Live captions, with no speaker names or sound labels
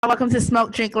Welcome to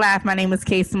Smoke, Drink, Laugh. My name is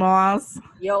Kay Smalls.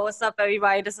 Yo, what's up,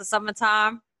 everybody? This is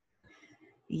summertime.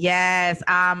 Yes.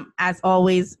 As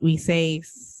always, we say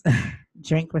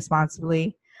drink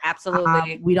responsibly.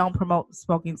 Absolutely. We don't promote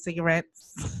smoking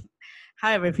cigarettes.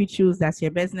 However, if you choose, that's your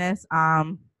business.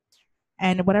 And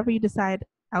whatever you decide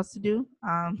else to do,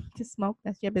 to smoke,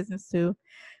 that's your business too.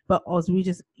 But also, we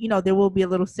just, there will be a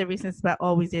little seriousness, but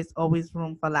there's always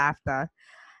room for laughter.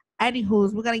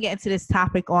 Anywho's, we're gonna get into this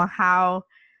topic on how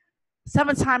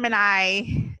Summertime and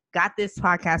I got this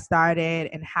podcast started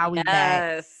and how we met.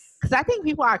 Yes. Because I think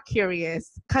people are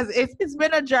curious because it's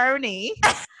been a journey.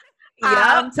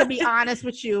 Yep. To be honest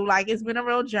with you, like it's been a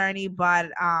real journey.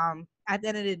 But at the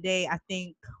end of the day, I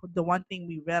think the one thing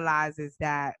we realize is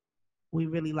that we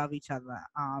really love each other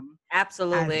as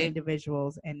Absolutely.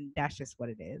 individuals, and that's just what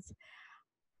it is.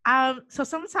 So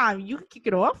sometime you can kick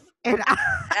it off, and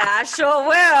I sure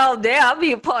will. There, I'll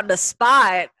be put on the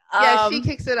spot. yeah, she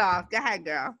kicks it off. Go ahead,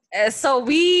 girl. So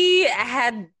we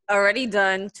had already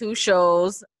done 2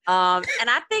 shows. And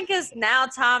I think it's now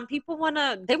time people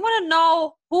wanna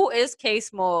know who is Kay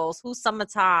Smalls, who's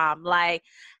Summertime. Like,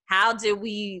 how did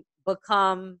we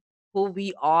become who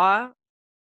we are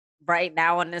right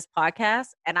now on this podcast?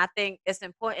 And I think it's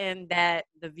important that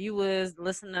the viewers,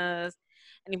 listeners,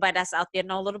 anybody that's out there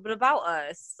know a little bit about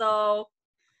us. So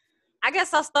I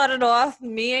guess I'll start it off.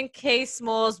 Me and Kay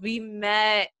Smalls, we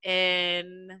met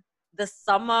in the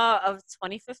summer of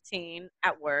 2015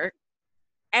 at work.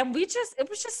 And it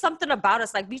was just something about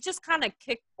us. Like, we just kind of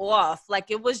kicked off.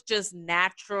 Like, it was just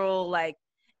natural, like,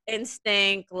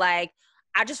 instinct. Like,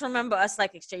 I just remember us,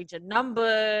 like, exchanging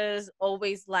numbers,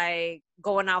 always, like,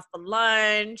 going out for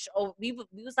lunch. Oh, we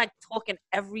was, like, talking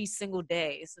every single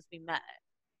day since we met,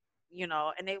 And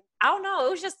I don't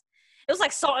know, it was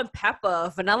like salt and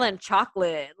pepper, vanilla and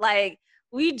chocolate. Like,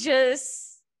 we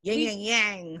just... Yang, yang,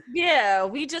 yang. Yeah,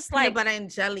 we just, like... Peanut butter and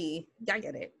jelly. I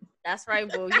get it. That's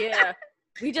right, boo. Yeah.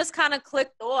 We just kind of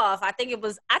clicked off. I think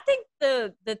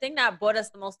the thing that brought us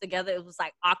the most together, it was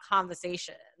like our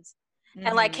conversations. Mm-hmm.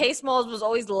 And like Kay Smalls was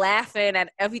always laughing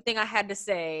at everything I had to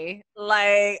say.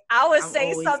 Like, I would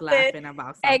say something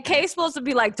and Kay Smalls would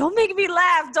be like, don't make me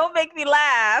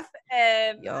laugh.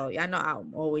 And yo, y'all know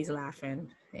I'm always laughing.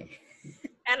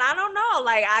 And I don't know,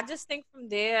 like, I just think from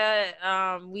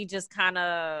there, we just kind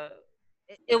of,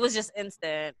 it was just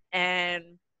instant.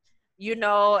 And,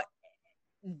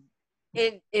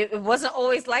 it wasn't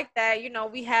always like that.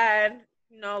 We had,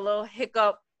 a little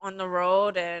hiccup on the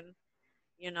road. And,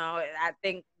 I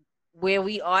think where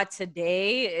we are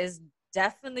today is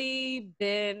definitely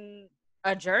been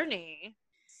a journey.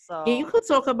 So yeah, you could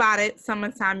talk about it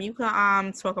sometime. You could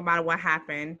talk about what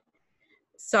happened.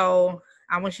 So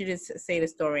I want you to say the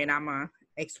story, and I'm gonna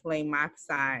explain my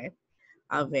side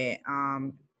of it.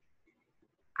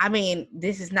 I mean,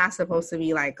 this is not supposed to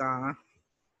be like a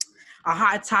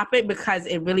hard topic because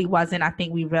it really wasn't. I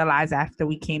think we realized after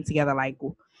we came together, like,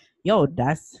 yo,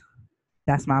 that's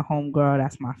my homegirl,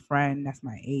 that's my friend, that's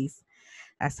my ace,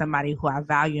 that's somebody who I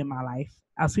value in my life.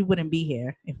 Else we wouldn't be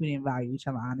here if we didn't value each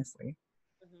other, honestly.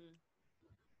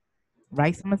 Mm-hmm.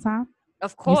 Right, Summertime?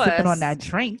 Of course. You sipping on that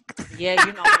drink. Yeah,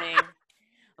 you know me.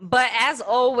 But as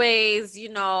always,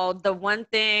 the one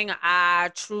thing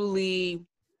I truly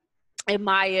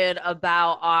admired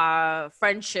about our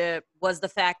friendship was the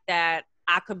fact that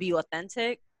I could be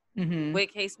authentic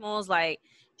with Kay Smalls. Like,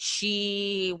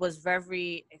 she was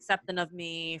very accepting of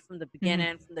me from the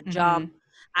beginning, from the jump.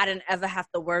 I didn't ever have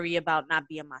to worry about not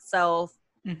being myself.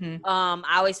 I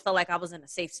always felt like I was in a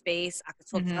safe space. I could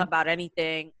talk to her about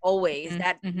anything, always.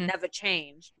 That never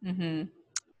changed. And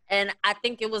I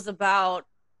think it was about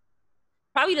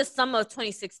probably the summer of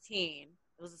 2016.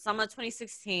 It was the summer of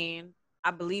 2016.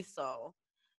 I believe so.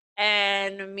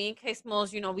 And me and Kay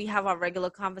Smalls, we have our regular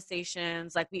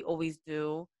conversations like we always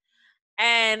do.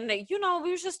 And, we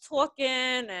were just talking,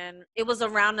 and it was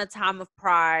around the time of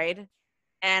Pride.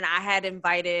 And I had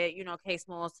invited, Kay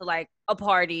Smalls to like a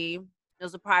party. It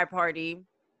was a Pride party.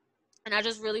 And I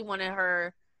just really wanted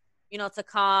her, to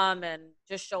come and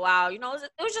just show out. It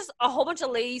was just a whole bunch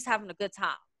of ladies having a good time,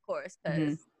 of course,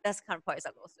 because that's the kind of parties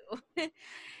I go to.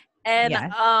 And,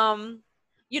 yes.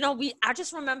 I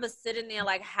just remember sitting there,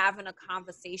 like, having a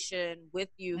conversation with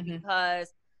you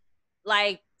because,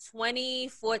 like,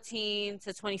 2014 to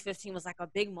 2015 was, like, a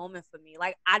big moment for me.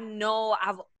 Like, I've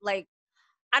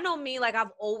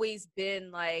always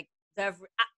been, like,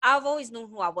 I've always known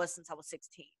who I was since I was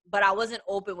 16, but I wasn't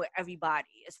open with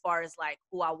everybody as far as, like,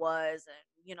 who I was.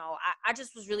 And, I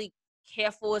just was really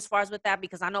careful as far as with that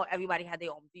because I know everybody had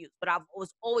their own views, but I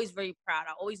was always very proud.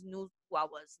 I always knew who I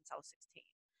was since I was 16.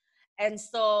 And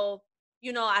so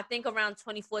you know, I think around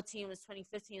 2014 was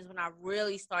 2015 is when I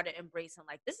really started embracing,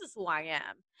 like, this is who I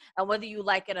am. And whether you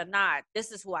like it or not,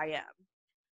 this is who I am.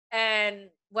 And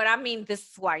what I mean, this is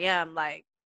who I am, like,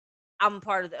 I'm a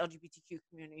part of the LGBTQ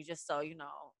community, just so, you know,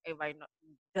 everybody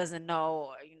doesn't know,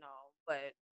 or, you know, but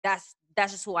that's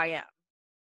just who I am.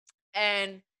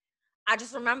 And I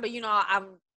just remember, you know,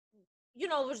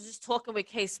 was just talking with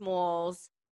K Smalls,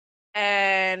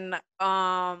 and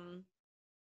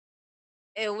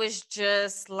it was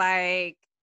just like,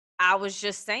 I was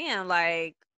just saying,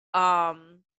 like,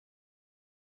 um,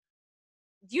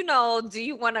 you know, do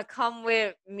you want to come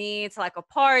with me to like a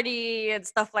party and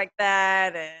stuff like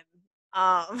that? And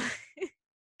um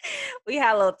we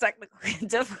had a little technical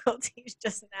difficulties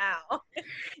just now.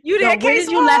 You Yo, there, where K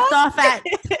did you left off at?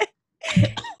 Smalls?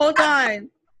 Hold on.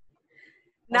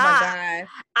 Oh my Nah, God.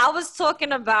 I was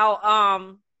talking about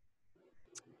how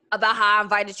I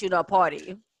invited you to a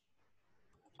party.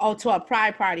 Oh, to a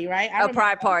pride party, right? I A remember.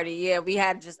 pride party, yeah. We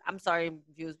had I'm sorry,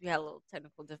 viewers. We had a little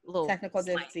technical, Technical slight,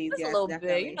 difficulties, just a yes, little bit. You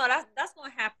definitely. know, that's gonna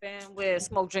happen with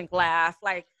Smoke, Drink, Laugh.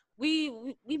 Like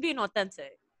we being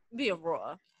authentic, being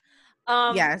raw.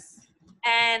 Yes.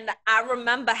 And I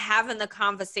remember having the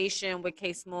conversation with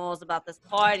Kay Smalls about this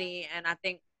party, and I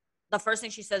think the first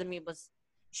thing she said to me was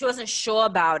she wasn't sure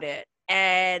about it,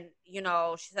 and you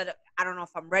know, she said, "I don't know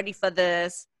if I'm ready for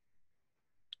this,"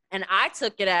 and I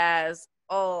took it as,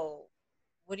 "Oh,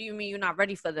 what do you mean you're not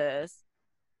ready for this?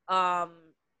 Um,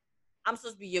 I'm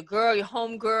supposed to be your girl, your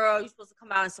home girl. You're supposed to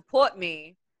come out and support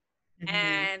me." Mm-hmm.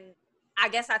 And I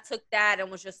guess I took that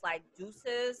and was just like,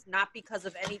 deuces, not because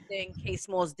of anything K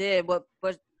Smalls did, but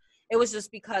it was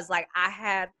just because like I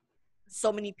had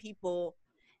so many people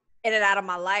in and out of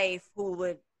my life who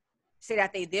would say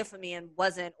that they did for me and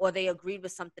wasn't, or they agreed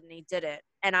with something and they didn't.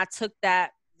 And I took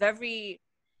that very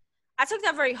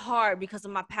hard because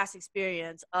of my past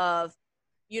experience of,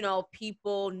 you know,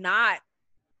 people not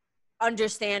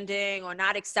understanding or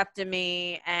not accepting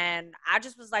me. And I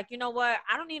just was like, you know what?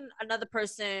 I don't need another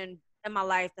person in my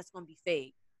life that's going to be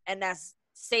fake and that's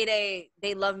say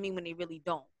they love me when they really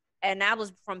don't. And that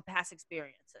was from past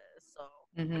experiences. So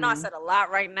I know I Mm-hmm. said a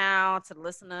lot right now to the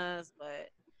listeners, but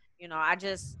you know,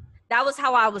 that was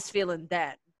how I was feeling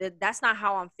then. That's not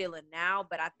how I'm feeling now,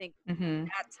 but I think Mm-hmm.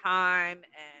 that time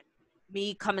and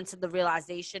me coming to the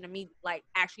realization and me like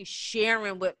actually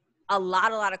sharing with a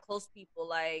lot of close people,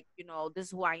 like, you know, this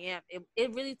is who I am.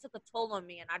 It really took a toll on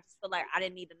me, and I just feel like I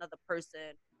didn't need another person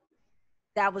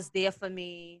that was there for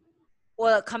me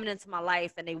or coming into my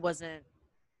life, and they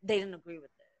didn't agree with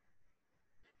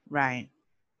it. Right.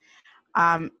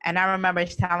 And I remember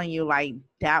telling you like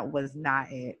that was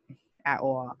not it at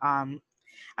all. I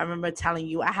remember telling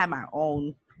you I had my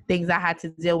own things I had to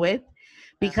deal with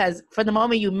because for the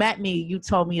moment you met me, you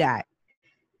told me that.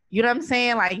 You know what I'm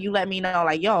saying? Like you let me know,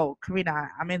 like, yo, Karina,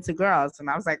 I'm into girls, and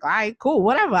I was like, all right, cool,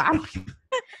 whatever.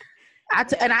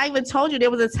 And I even told you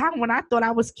there was a time when I thought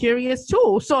I was curious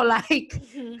too. So like,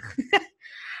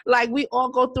 like we all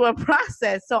go through a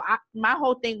process. So my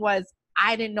whole thing was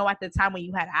I didn't know at the time when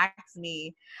you had asked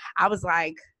me. I was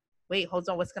like, wait, hold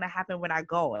on, what's gonna happen when I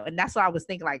go? And that's what I was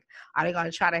thinking. Like, are they gonna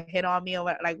try to hit on me or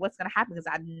what? Like, what's gonna happen? Because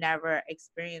I never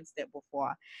experienced it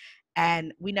before,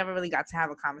 and we never really got to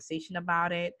have a conversation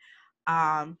about it.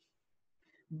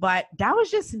 But that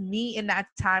was just me in that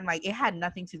time. Like it had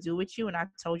nothing to do with you, and I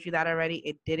told you that already.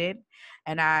 It didn't,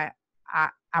 and I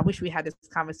wish we had this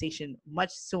conversation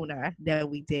much sooner than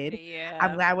we did. Yeah.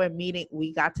 I'm glad we're meeting.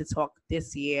 We got to talk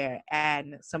this year,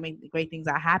 and so many great things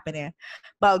are happening.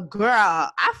 But girl,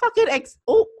 I fucking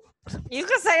You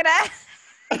can say that.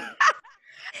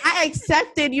 I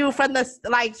accepted you from the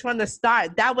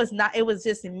start. That was not. It was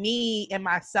just me and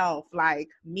myself, like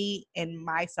me and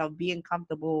myself being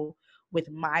comfortable with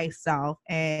myself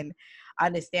and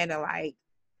understanding like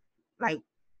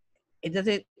it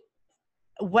doesn't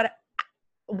what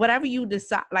whatever you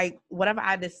decide, like whatever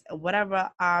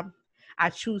I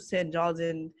choose to indulge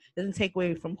in doesn't take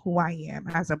away from who I am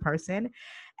as a person.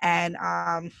 And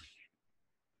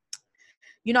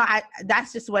you know,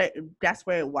 that's where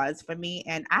it was for me.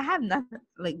 And I have nothing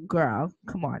like, girl,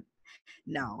 come on.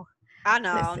 No. I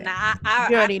know. Listen. Now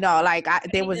You already know. Like I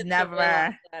there was needed to realize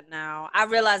never. that now. I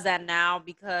realize that now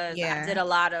because I did Yeah. a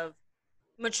lot of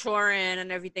maturing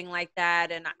and everything like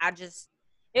that, and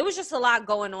it was just a lot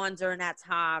going on during that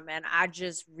time, and I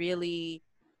just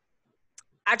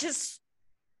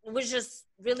was just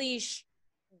really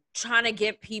trying to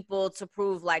get people to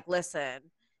prove like, listen,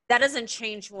 that doesn't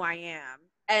change who I am.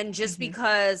 And just Mm-hmm.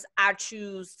 because I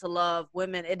choose to love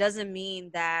women, it doesn't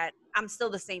mean that I'm still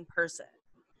the same person.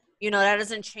 You know, that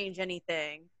doesn't change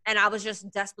anything. And I was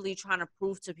just desperately trying to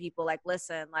prove to people like,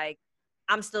 listen, like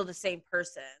I'm still the same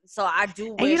person. So I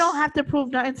do wish. And you don't have to prove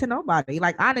nothing to nobody.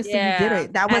 Like, honestly, you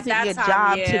didn't. That wasn't your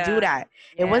job to do that.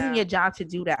 It wasn't your job to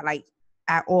do that, like,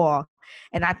 at all.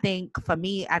 And I think for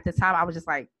me at the time, I was just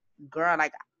like, girl,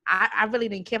 like, I really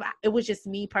didn't care. It was just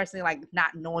me personally, like,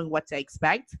 not knowing what to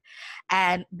expect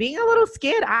and being a little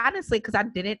scared, honestly, because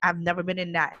I've never been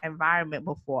in that environment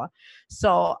before.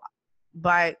 So,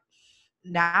 but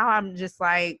now I'm just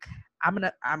like,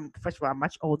 I'm first of all, I'm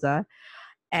much older,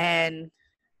 and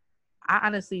I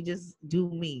honestly just do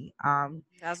me.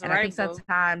 That's and right, I think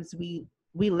sometimes we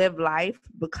live life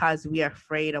because we are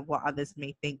afraid of what others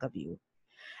may think of you.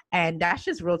 And that's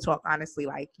just real talk, honestly.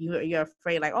 Like, you're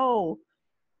afraid, like, oh,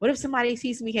 what if somebody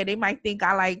sees me here? They might think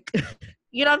I like,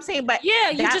 you know what I'm saying? But yeah,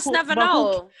 you just never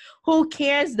know. Who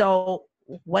cares though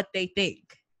what they think?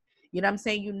 You know what I'm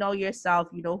saying? You know yourself,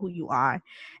 you know who you are.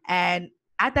 And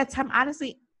at that time,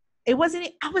 honestly, I wasn't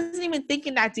even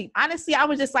thinking that deep. Honestly, I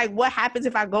was just like, what happens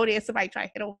if I go there and somebody try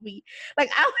to hit on me?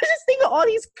 Like, I was just thinking all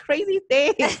these crazy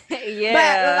things. Yeah.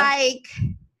 But like,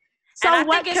 so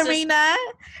what, Karina?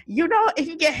 You know, if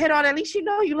you get hit on, at least you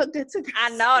know you look good to girls. I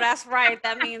know, that's right.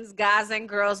 That means guys and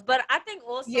girls. But I think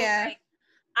also, like,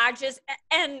 I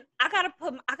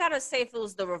gotta say, if it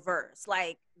was the reverse,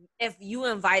 like, if you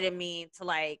invited me to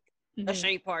like a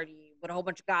shade party with a whole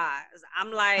bunch of guys,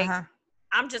 I'm like,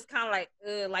 I'm just kind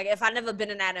of like if I never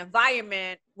been in that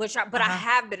environment, I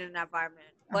have been in that environment.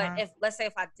 But if, let's say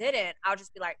if I didn't, I'll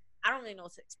just be like, I don't really know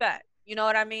what to expect. You know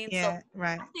what I mean? Yeah, so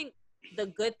right. I think the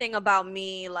good thing about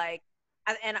me, like,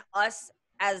 and us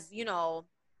as, you know,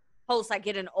 hosts, like,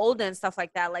 getting older and stuff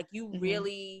like that, like, you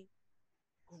really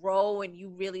grow and you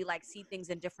really like see things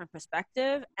in different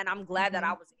perspective. And I'm glad that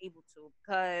I was able to,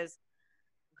 because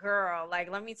girl,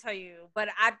 like, let me tell you, but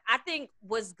I think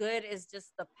what's good is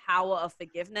just the power of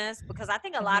forgiveness, because I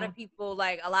think a lot of people,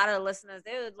 like a lot of the listeners,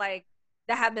 they would like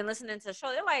that have been listening to the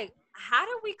show, they're like, how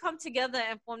did we come together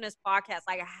and form this podcast?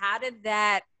 Like, how did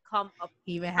that come up?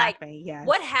 Even like, happen? Yeah.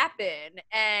 What happened?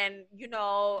 And you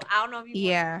know, I don't know if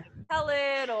you want to tell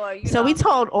it, or you know. We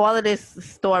told all of this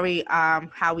story,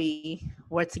 how we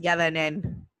were together and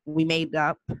then we made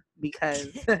up because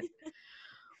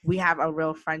we have a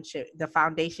real friendship. The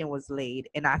foundation was laid.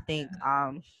 And I think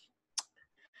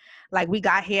like we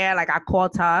got here, like I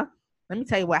called her. Let me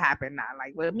tell you what happened now.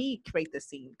 Like, let me create the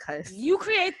scene, because you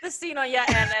create the scene on your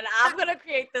end and I'm gonna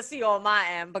create the scene on my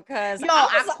end, because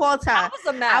I called her. I was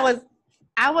a mess.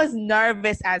 I was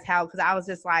nervous as hell, because I was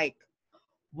just like,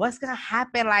 what's gonna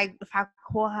happen? Like, if I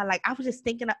call her, like, I was just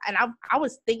thinking, and I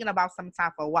was thinking about some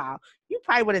time for a while. You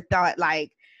probably would have thought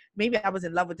like maybe I was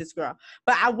in love with this girl,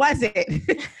 but I wasn't.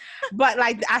 But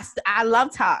like, I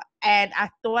loved her, and I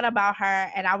thought about her,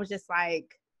 and I was just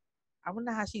like, I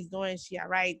wonder how she's doing. She all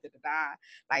right?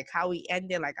 Like, how we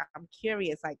ended. Like, I'm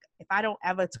curious. Like, if I don't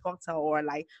ever talk to her, or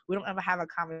like we don't ever have a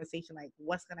conversation, like,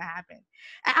 what's gonna happen?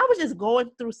 And I was just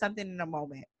going through something in a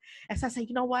moment, and so I said,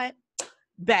 you know what?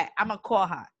 Bet I'm gonna call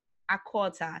her. I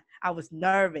called her. I was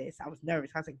nervous. I was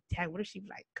like, dang, what if she be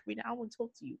like, Karina, I don't want to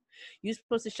talk to you. You're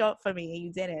supposed to show up for me and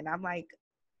you didn't. And I'm like,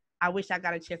 I wish I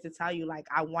got a chance to tell you, like,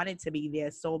 I wanted to be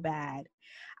there so bad.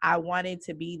 I wanted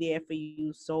to be there for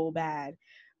you so bad.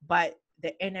 But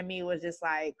the enemy was just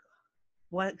like,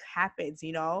 what happens,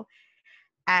 you know?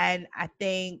 And I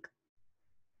think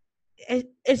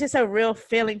it's just a real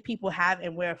feeling people have,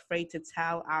 and we're afraid to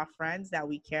tell our friends that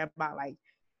we care about, like,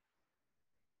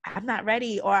 I'm not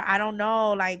ready, or I don't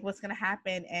know, like, what's going to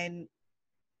happen. And,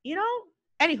 you know,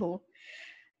 anywho,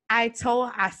 I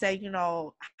said, you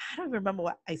know, I don't remember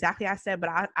what exactly I said, but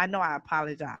I know I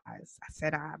apologized. I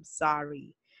said, I'm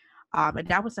sorry. And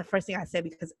that was the first thing I said,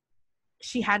 because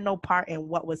she had no part in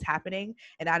what was happening.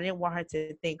 And I didn't want her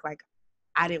to think like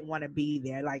I didn't want to be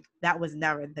there. Like, that was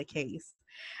never the case.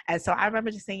 And so I remember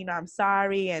just saying, you know, I'm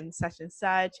sorry and such.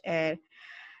 And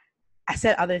I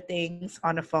said other things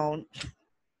on the phone.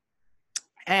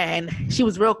 And she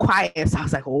was real quiet. So I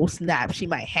was like, oh, snap, she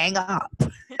might hang up.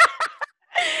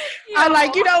 I'm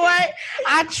like, you know what?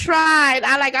 I tried.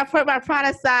 I put my pride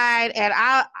aside, and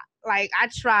I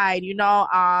tried, you know.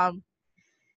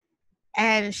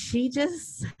 And she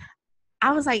just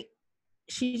was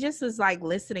like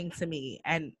listening to me.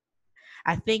 And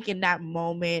I think in that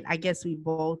moment, I guess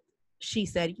she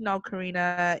said, you know,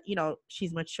 Karina, you know,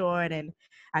 she's matured. And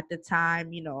at the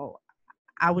time, you know,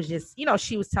 I was just, you know,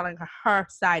 she was telling her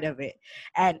side of it.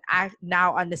 And I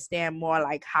now understand more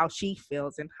like how she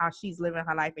feels and how she's living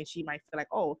her life. And she might feel like,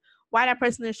 oh, why that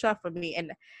person didn't show up for me?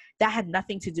 And that had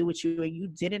nothing to do with you. And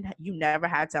you never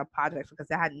had to apologize, because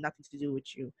that had nothing to do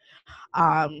with you.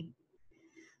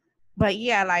 But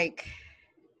yeah, like,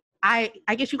 I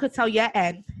guess you could tell your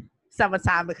end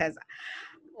summertime, because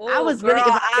I Oh, was really girl,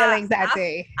 in my feelings that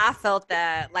day. I felt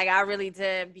that. Like, I really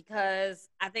did, because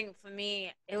I think for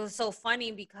me, it was so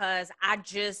funny because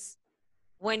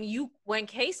when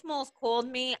K Smalls called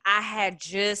me, I had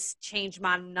just changed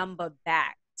my number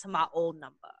back to my old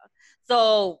number.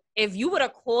 So if you would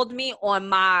have called me on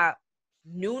my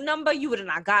new number, you would have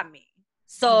not got me.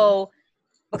 So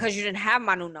because you didn't have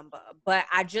my new number. But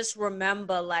I just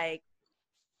remember, like,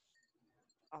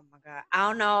 oh my God, I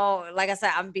don't know. Like I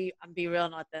said, I'm be real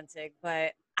and authentic,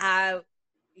 but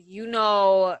you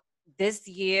know, this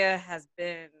year has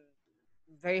been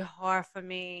very hard for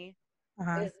me.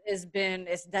 Uh-huh.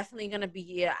 It's definitely gonna be a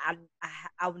year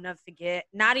I will never forget.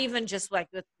 Not even just like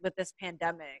with this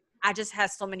pandemic. I just had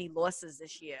so many losses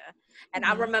this year, and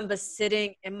I remember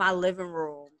sitting in my living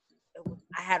room.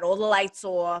 I had all the lights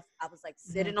off. I was like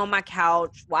sitting on my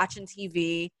couch watching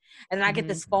TV, and then I get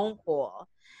this phone call.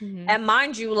 And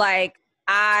mind you, like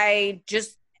I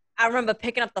remember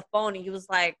picking up the phone, and he was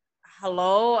like,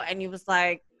 "Hello," and he was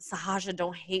like, "Sahasha,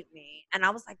 don't hate me," and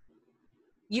I was like,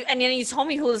 and then you told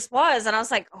me who this was, and I was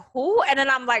like, who? And then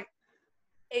I'm like,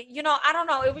 I don't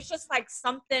know. It was just like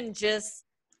something, just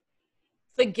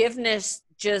forgiveness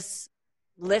just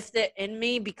lifted in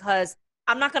me, because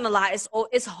I'm not gonna lie,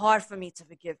 it's hard for me to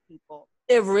forgive people.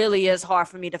 It really is hard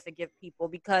for me to forgive people,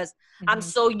 because I'm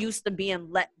so used to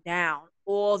being let down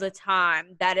all the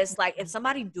time that it's like if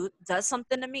somebody does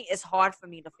something to me, it's hard for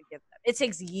me to forgive them. It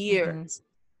takes years.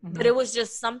 But it was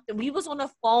just something. We was on the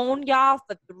phone, y'all,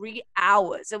 for 3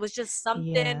 hours. It was just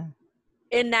something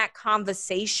in that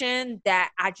conversation that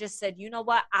I just said, you know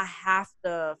what? I have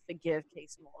to forgive K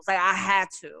Smalls. Like, I had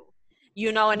to,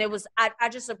 and it was, I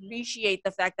just appreciate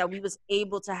the fact that we was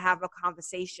able to have a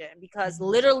conversation, because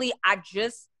literally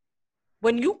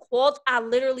when you called, I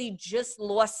literally just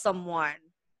lost someone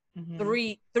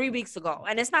 3 weeks ago.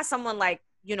 And it's not someone like,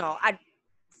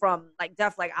 from like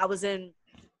death, like I was in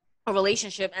a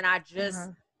relationship, and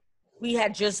we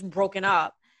had just broken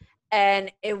up,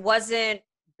 and it wasn't,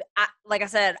 like I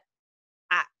said,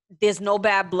 there's no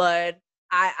bad blood.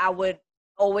 I would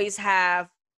always have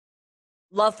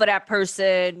love for that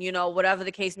person, whatever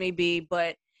the case may be,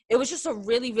 but it was just a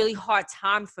really, really hard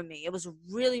time for me. It was a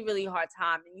really, really hard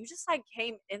time. And you just like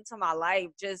came into my life,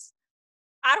 just,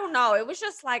 I don't know. It was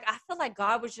just like, I feel like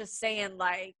God was just saying,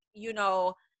 like,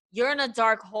 you're in a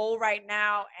dark hole right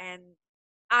now, and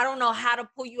I don't know how to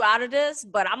pull you out of this,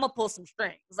 but I'm gonna pull some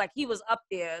strings. Like, he was up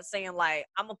there saying, like,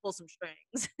 I'm gonna pull some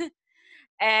strings.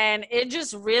 And it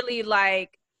just really,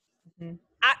 like,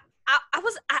 I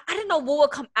didn't know what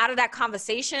would come out of that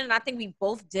conversation. And I think we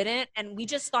both didn't. And we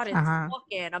just started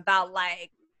talking about,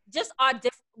 like, just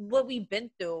what we've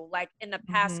been through, like, in the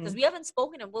past. Because we haven't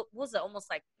spoken in, what was it, almost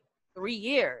like 3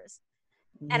 years.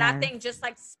 And I think just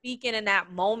like speaking in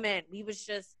that moment, we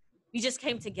just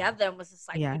came together and was just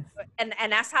like, and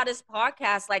that's how this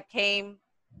podcast like came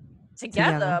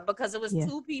together, because it was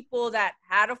two people that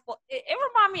had it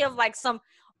reminded me of like some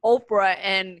Oprah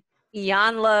and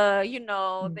Iyanla,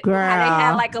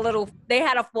 they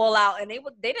had a fallout, and they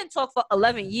didn't talk for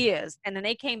 11 years, and then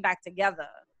they came back together.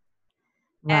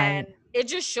 And it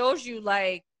just shows you,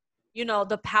 like,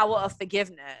 the power of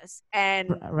forgiveness, and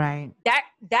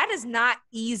that is not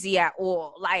easy at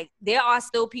all. Like, there are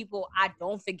still people I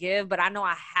don't forgive, but I know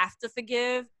I have to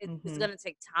forgive. It's gonna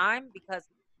take time, because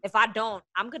if I don't,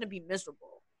 I'm gonna be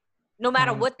miserable, no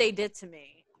matter what they did to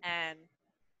me. And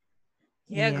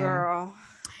girl.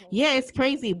 Yeah, it's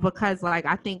crazy, because like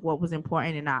I think what was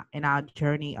important in our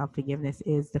journey of forgiveness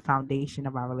is the foundation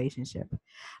of our relationship.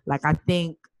 Like I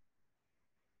think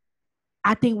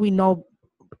we know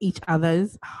each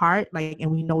other's heart, like,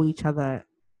 and we know each other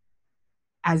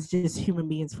as just human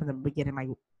beings from the beginning. Like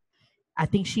I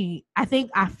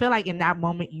feel like in that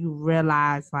moment you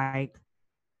realize, like,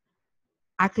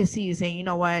 I could see you saying, you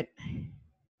know what,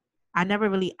 I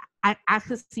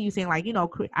could see you saying, like,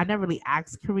 I never really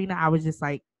asked Karina. I was just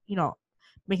like,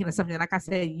 making assumption. Like I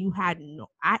said, you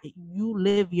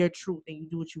live your truth and you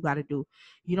do what you got to do.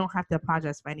 You don't have to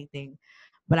apologize for anything.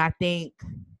 But I think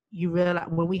you realize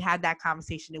when we had that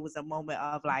conversation, it was a moment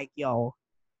of like, yo,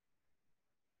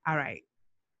 all right,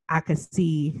 I could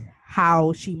see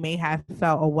how she may have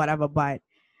felt or whatever. But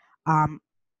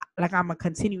like I'm gonna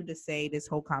continue to say, this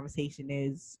whole conversation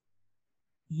is,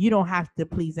 you don't have to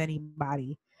please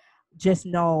anybody. Just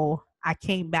know I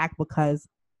came back because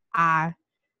I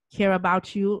care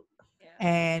about you,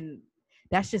 and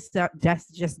that's just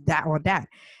that or that.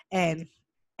 And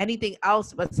anything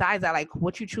else besides that, like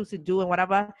what you choose to do and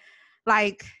whatever,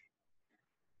 like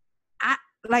I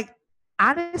like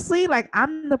honestly, like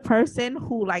I'm the person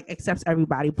who like accepts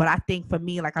everybody, but I think for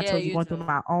me, like I told you, going through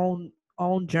my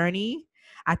own journey,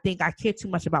 I think I care too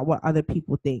much about what other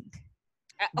people think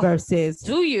versus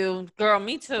do you, girl?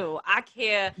 Me too. I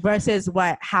care versus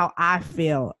how I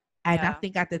feel. And I yeah.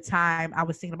 think at the time I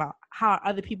was thinking about how are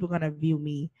other people gonna view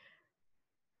me,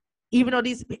 even though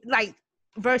these like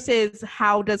versus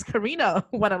how does Karina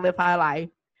want to live her life?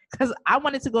 Because I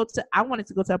wanted to go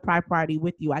to a pride party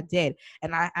with you. I did,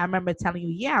 and I remember telling you,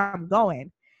 yeah, I'm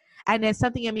going. And then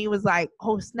something in me was like,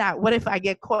 oh snap, what if I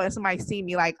get caught and somebody see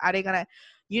me? Like, are they gonna,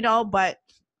 But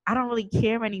I don't really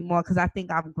care anymore because I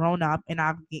think I've grown up and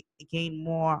I've gained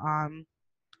more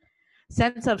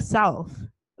sense of self.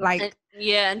 Like,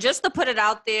 yeah, and just to put it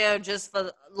out there, just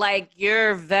for like,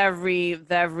 you're very,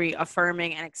 very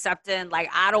affirming and accepting. Like,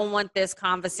 I don't want this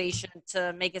conversation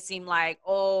to make it seem like,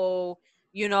 oh,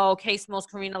 Case Most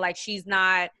Karina, like she's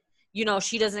not,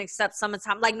 she doesn't accept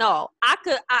summertime. Like, no,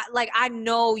 I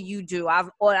know you do.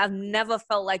 I've never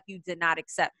felt like you did not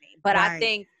accept me, but right.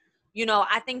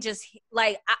 I think just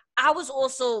like I was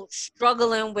also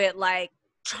struggling with like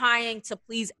trying to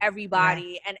please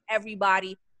everybody and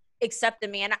everybody accepted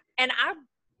me, and I've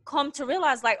come to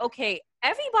realize like, okay,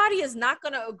 everybody is not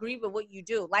going to agree with what you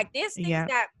do. Like, there's things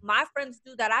that my friends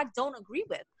do that I don't agree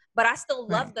with, but I still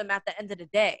love them at the end of the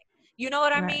day. You know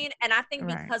what I mean? And I think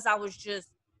because I was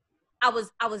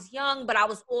young, but I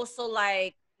was also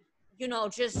like,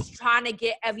 just trying to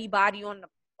get everybody on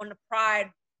the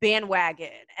pride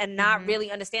bandwagon and not really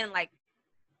understanding like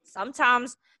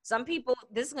sometimes some people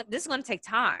this is going to take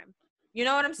time. You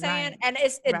know what I'm saying? And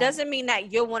it doesn't mean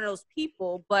that you're one of those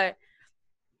people, but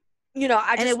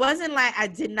and it wasn't like I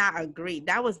did not agree.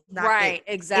 That was not it.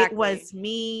 Exactly. It was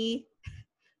me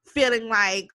feeling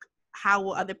like, how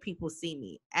will other people see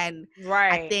me? And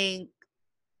I think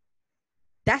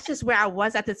that's just where I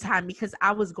was at the time, because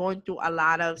I was going through a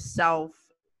lot of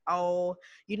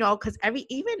because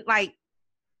even like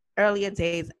earlier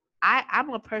days, I'm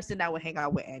a person that would hang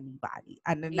out with anybody,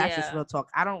 and then that's just real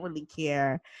talk. I don't really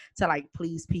care to like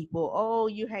please people. Oh,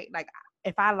 you hate like,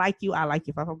 if I like you, I like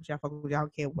you. If I fuck with you, I fuck with you. I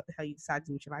don't care what the hell you decide to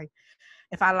do with your life.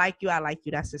 If I like you, I like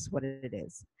you. That's just what it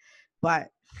is. But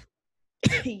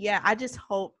yeah, I just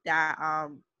hope that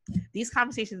these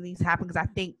conversations need to happen, because I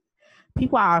think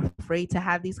people are afraid to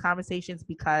have these conversations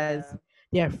because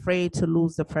they're afraid to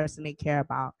lose the person they care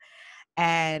about.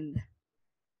 And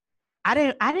I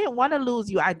didn't want to lose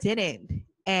you. I didn't.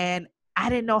 And I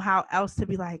didn't know how else to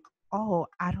be like, oh,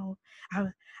 I don't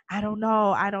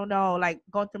know. Like,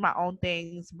 going through my own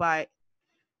things. But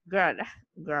girl,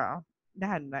 that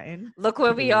had nothing. Look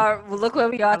where we are. Look where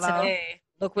we are Hello? today.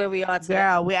 Look where we are today.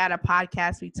 Girl, we're at a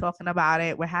podcast. We talking about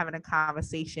it. We're having a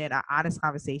conversation, an honest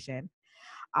conversation.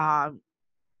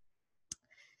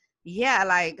 Yeah,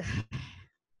 like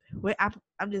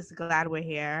I'm just glad we're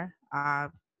here. I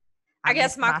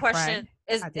guess my question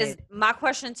is my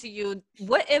question to you: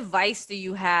 what advice do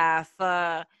you have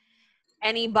for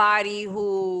anybody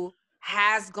who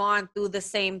has gone through the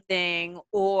same thing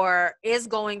or is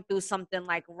going through something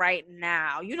like right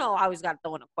now? I always got to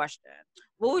throw in a question.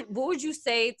 What would you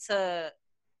say to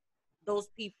those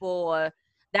people or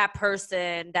that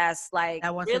person that's like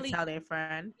that wants really to tell their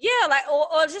friend? Yeah, like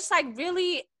or just like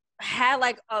really had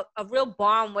like a real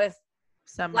bond with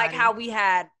somebody, like how we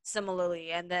had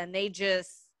similarly, and then they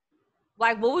just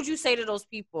like, what would you say to those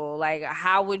people? Like,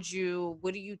 what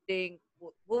do you think?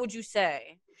 What would you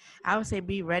say? I would say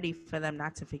be ready for them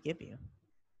not to forgive you.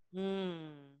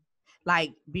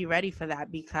 Like, be ready for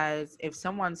that, because if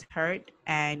someone's hurt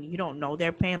and you don't know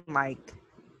their pain, like,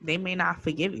 they may not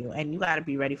forgive you, and you got to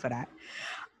be ready for that.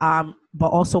 But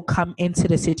also come into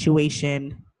the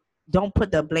situation. Don't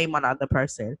put the blame on the other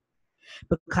person,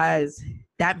 because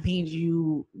that means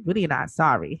you really not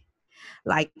sorry.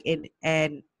 Like,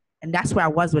 and that's where I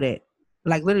was with it.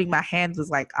 Like, literally my hands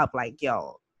was like up, like,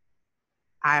 yo,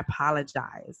 I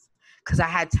apologize, because I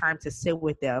had time to sit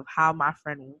with it of how my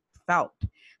friend felt,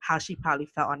 how she probably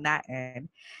felt on that end.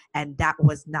 And that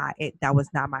was not it. That was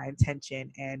not my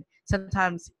intention. And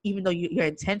sometimes, even though your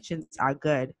intentions are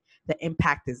good, the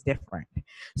impact is different.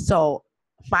 So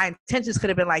my intentions could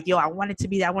have been like, yo, I wanted to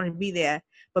be there, I wanted to be there.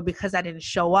 But because I didn't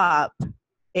show up,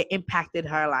 it impacted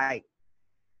her like,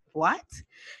 what?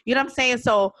 You know what I'm saying?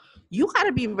 So you got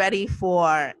to be ready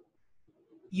for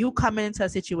you coming into a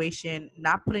situation,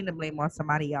 not putting the blame on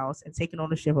somebody else and taking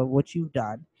ownership of what you've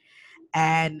done,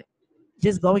 and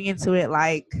just going into it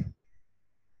like,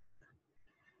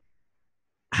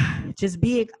 just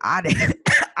being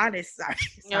honest. Sorry.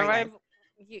 You're right.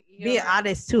 Being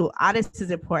honest too. Honest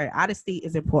is important. Honesty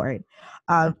is important.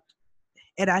 And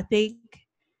I think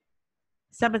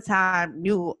Summertime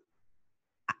knew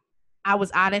I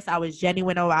was honest. I was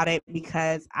genuine about it,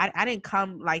 because I didn't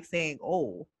come like saying,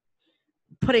 oh,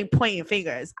 pointing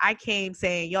fingers. I came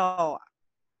saying, yo,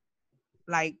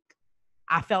 like,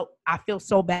 I feel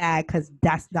so bad because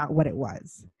that's not what it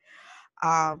was.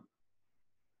 But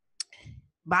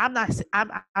I'm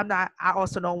not. I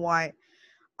also don't want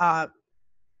uh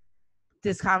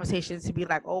this conversation to be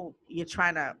like, oh, you're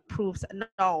trying to prove.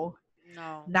 No,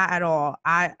 No. not at all.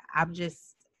 I'm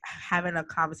just having a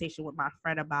conversation with my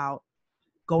friend about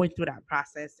going through that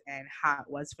process and how it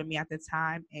was for me at the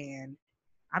time, and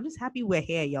I'm just happy we're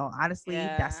here, yo. Honestly,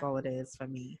 that's Yeah. all it is for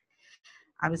me.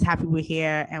 I'm just happy we're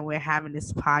here and we're having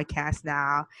this podcast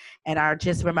now. And I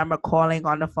just remember calling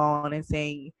on the phone and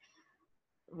saying,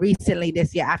 recently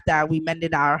this year after we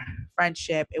mended our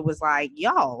friendship, it was like,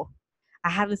 yo, I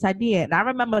have this idea. And I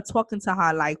remember talking to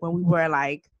her like when we were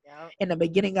like Yep. in the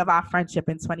beginning of our friendship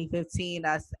in 2015.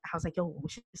 I was like, yo, we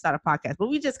should start a podcast. But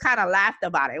we just kind of laughed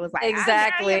about it. It was like,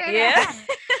 Exactly. Yeah.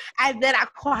 And then I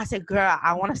called, I said, girl,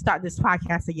 I want to start this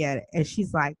podcast again. And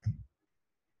she's like,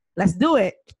 let's do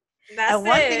it. That's And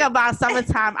one it. thing about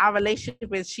Summertime, our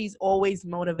relationship is she's always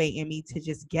motivating me to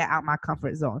just get out my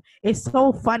comfort zone. It's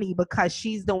so funny because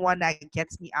she's the one that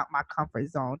gets me out my comfort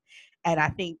zone. And I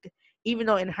think even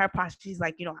though in her process, she's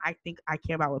like, you know, I think I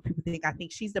care about what people think. I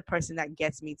think she's the person that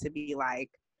gets me to be like,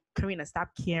 Karina, stop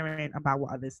caring about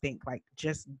what others think. Like,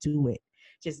 just do it.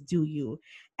 Just do you.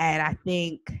 And I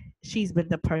think she's been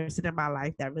the person in my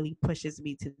life that really pushes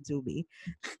me to do me.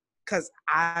 Because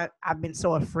I've been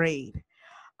so afraid.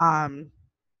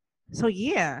 So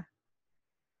yeah,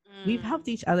 we've helped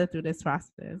each other through this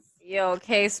process. Yo,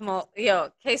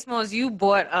 K-Smalls, you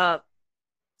brought up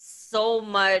so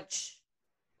much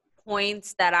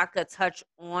points that I could touch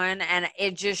on, and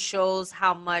it just shows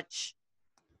how much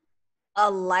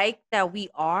alike that we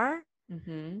are.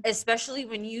 Especially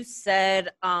when you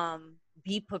said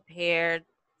be prepared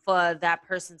for that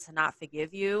person to not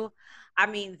forgive you. I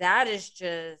mean, that is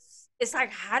just, it's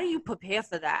like, how do you prepare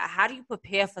for that? How do you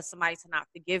prepare for somebody to not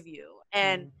forgive you?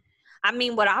 And I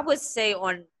mean, what I would say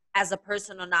on as a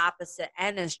person on the opposite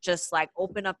end is just like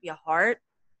open up your heart,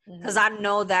 because I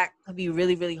know that could be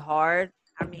really, really hard.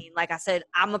 I mean, like I said,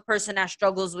 I'm a person that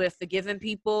struggles with forgiving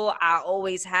people. I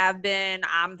always have been.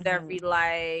 I'm very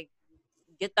like,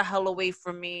 get the hell away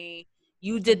from me.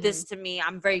 You did this to me.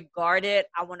 I'm very guarded.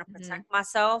 I want to protect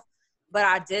myself. But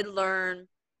I did learn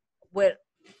what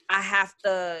I have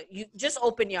to, you just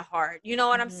open your heart. You know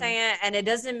what I'm saying? And it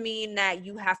doesn't mean that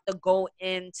you have to go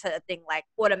into a thing like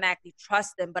automatically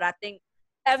trust them. But I think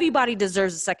everybody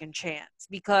deserves a second chance,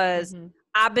 because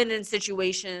I've been in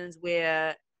situations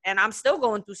where, and I'm still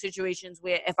going through situations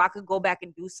where if I could go back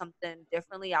and do something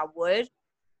differently, I would.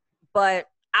 But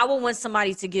I would want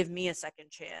somebody to give me a second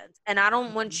chance. And I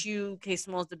don't want you,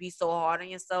 K-Smalls, to be so hard on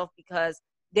yourself, because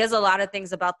there's a lot of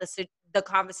things about the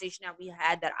conversation that we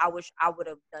had that I wish I would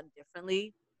have done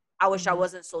differently. I wish I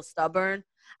wasn't so stubborn.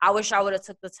 I wish I would have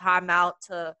took the time out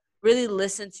to really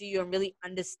listen to you and really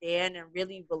understand and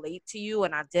really relate to you,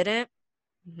 and I didn't.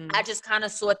 I just kind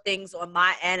of saw things on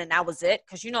my end, and that was it.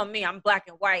 Because you know me, I'm black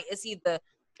and white. It's either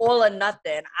all or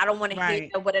nothing. I don't want to hear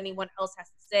what anyone else has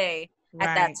to say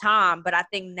at that time. But I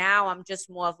think now I'm just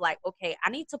more of like, okay,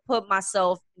 I need to put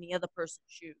myself in the other person's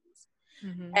shoes.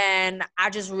 And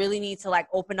I just really need to like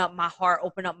open up my heart,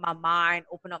 open up my mind,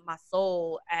 open up my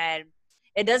soul. And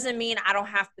it doesn't mean I don't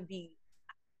have to be,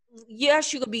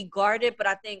 yes, you could be guarded, but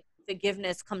I think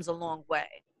forgiveness comes a long way.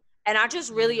 And I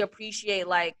just really appreciate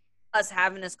like us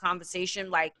having this conversation.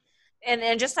 Like,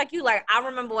 and just like you, like, I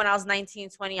remember when I was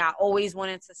 19, 20, I always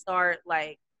wanted to start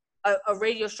like a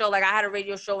radio show. Like I had a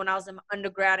radio show when I was in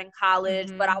undergrad in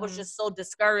college, but I was just so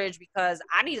discouraged because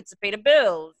I needed to pay the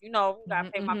bills. You know,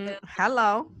 gotta pay my bills.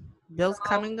 Hello, bills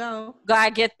come and go. Gotta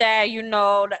get that,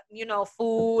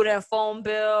 food and phone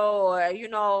bill,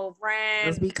 or rent.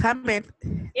 Bills be coming.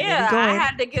 Yeah, I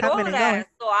had to get all of that.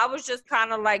 So I was just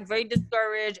kind of like very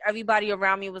discouraged. Everybody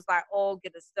around me was like, oh,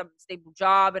 get a stable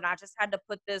job. And I just had to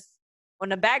put this on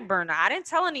the back burner. I didn't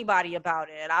tell anybody about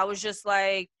it. I was just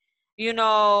like,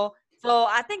 so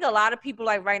I think a lot of people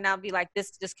like right now be like,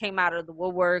 this just came out of the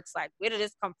woodworks. Like, where did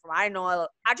this come from? I know.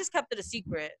 I just kept it a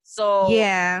secret. So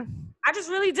yeah, I just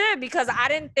really did, because I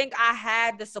didn't think I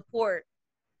had the support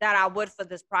that I would for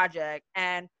this project.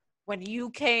 And when you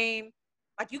came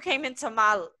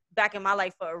into back in my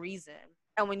life for a reason.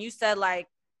 And when you said like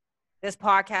this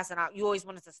podcast and you always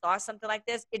wanted to start something like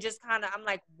this, it just kind of, I'm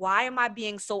like, why am I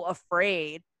being so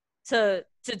afraid to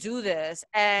do this?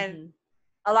 And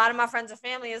a lot of my friends and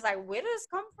family is like, where did this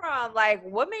come from? Like,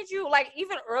 what made you, like,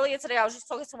 even earlier today, I was just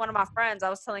talking to one of my friends.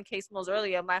 I was telling K-Smalls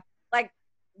earlier,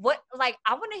 what, like,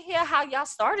 I want to hear how y'all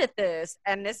started this.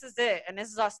 And this is it. And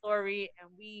this is our story. And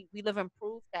we live in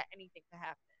proof that anything can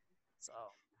happen. So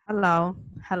Hello.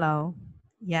 Hello.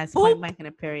 Yes, point Boop. blank in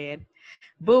a period.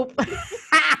 Boop.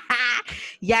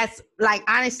 Yes, like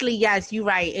honestly, yes, you're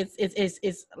right.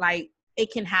 It's like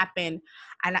it can happen.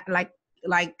 And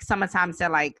like sometimes said,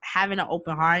 like having an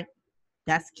open heart,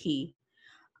 that's key.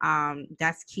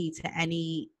 That's key to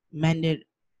any mended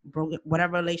broken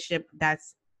whatever relationship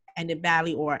that's ended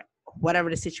badly or whatever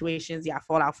the situations y'all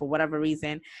fall out for whatever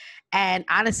reason. And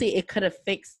honestly, it could have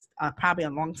fixed probably a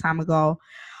long time ago.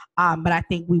 But I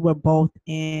think we were both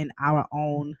in our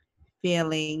own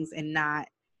feelings and not,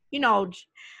 you know,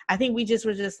 I think we just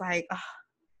were just like,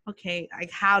 oh, okay,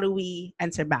 like how do we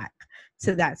enter back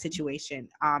to that situation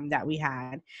that we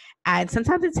had? And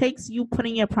sometimes it takes you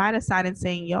putting your pride aside and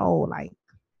saying, yo, like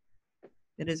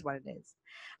it is what it is.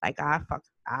 Like I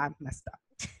messed up.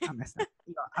 I messed up.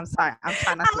 You know, I'm sorry. I'm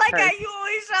trying not I to like curse. how you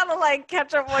always trying to like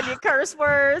catch up on your curse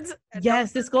words.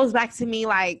 Yes, this goes back to me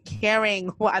like caring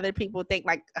what other people think.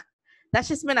 Like that's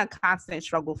just been a constant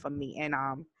struggle for me, and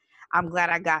I'm glad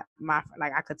I got my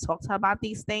like I could talk to her about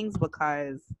these things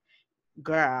because,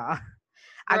 girl,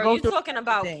 I Girl, go you through talking every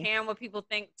about day. caring what people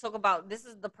think. Talk about this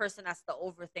is the person that's the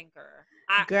overthinker.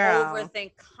 I Girl,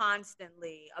 overthink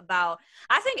constantly about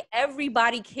I think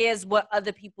everybody cares what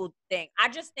other people think. I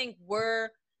just think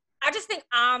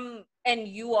I'm and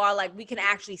you are like we can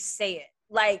actually say it.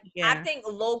 Like I yeah, think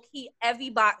low key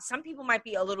everybody some people might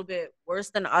be a little bit worse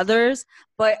than others,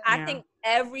 but I yeah, think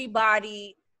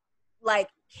everybody like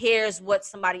cares what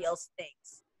somebody else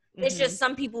thinks. It's mm-hmm, just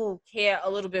some people care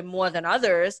a little bit more than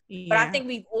others, but I yeah, think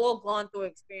we've all gone through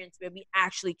experience where we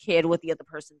actually cared what the other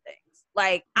person thinks.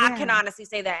 Like I can yeah, honestly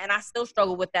say that, and I still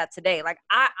struggle with that today. Like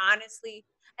I honestly,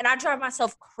 and I drive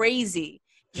myself crazy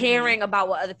mm-hmm, caring about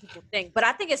what other people think. But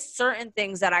I think it's certain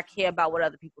things that I care about what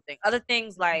other people think. Other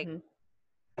things like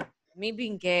mm-hmm. me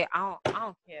being gay, I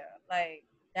don't care. Like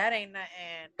that ain't nothing.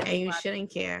 And you Anybody. shouldn't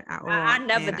care at I all.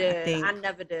 never And I did. I think,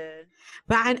 never did.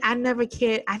 but I never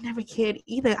cared. I never cared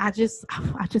either. I just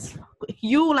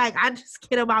you like I just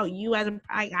cared about you as a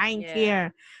I ain't Yeah.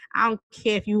 care. I don't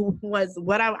care if you was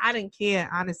whatever. I didn't care.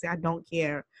 Honestly, I don't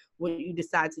care what you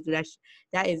decide to do.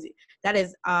 That is that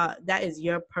is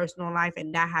your personal life,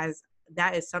 and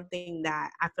that is something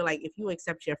that I feel like if you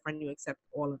accept your friend, you accept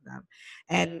all of them,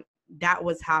 and that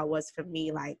was how it was for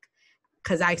me. Like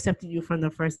because I accepted you from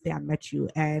the first day I met you,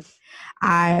 and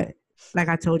I like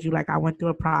I told you, like I went through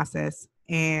a process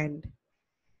and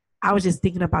I was just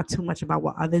thinking about too much about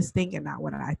what others think and not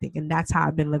what I think. And that's how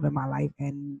I've been living my life.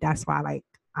 And that's why like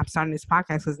I'm starting this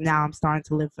podcast because now I'm starting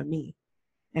to live for me.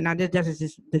 And I just that's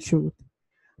just the truth.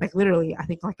 Like literally, I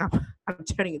think like I'm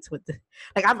turning into it.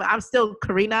 Like I'm still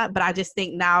Karina, but I just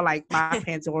think now like my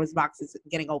Pandora's box is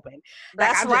getting open. Like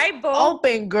That's I'm just right, boo.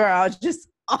 open, girl, just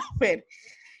open.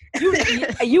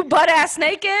 You butt ass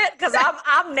naked? Cause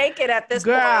I'm naked at this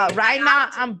Girl, point. right now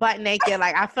I'm butt naked.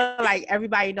 Like I feel like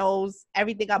everybody knows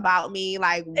everything about me.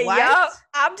 Like what? Yup.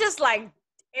 I'm just like,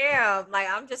 damn. Like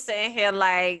I'm just sitting here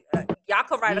like y'all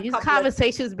could write a These couple of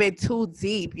conversations been too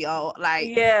deep, yo. Like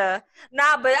yeah.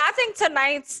 Nah, but I think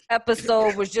tonight's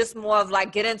episode was just more of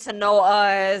like getting to know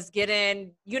us,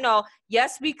 getting,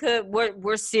 yes,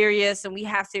 we're serious and we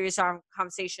have serious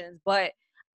conversations, but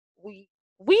we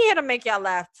we here to make y'all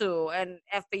laugh too, and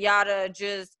for y'all to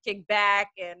just kick back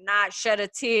and not shed a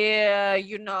tear,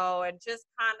 and just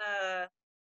kind of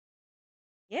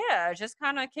yeah, just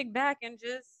kind of kick back and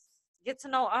just get to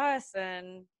know us,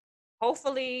 and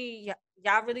hopefully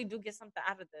y'all really do get something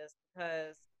out of this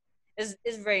because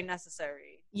it's very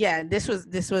necessary. yeah, this was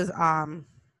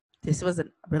a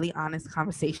really honest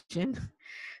conversation.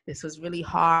 This was really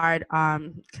hard.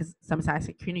 Because sometimes I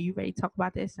said, Karina, you ready to talk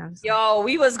about this? And I'm just like, Yo,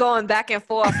 we was going back and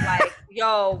forth like,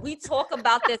 yo, we talk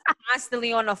about this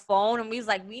constantly on the phone, and we was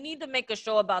like, we need to make a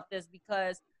show about this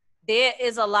because there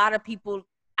is a lot of people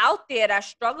out there that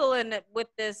struggling with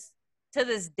this to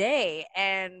this day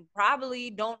and probably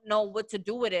don't know what to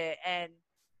do with it. And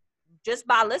just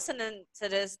by listening to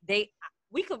this,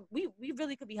 we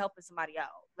really could be helping somebody out.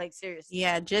 Like seriously.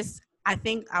 yeah, just I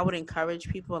think I would encourage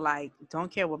people like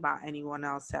don't care about anyone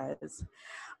else says.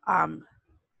 Um,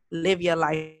 live your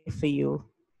life for you.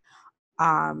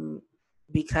 Um,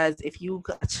 because if you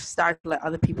start to let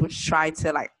other people try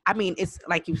to like, I mean, it's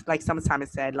like you like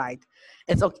sometimes said like,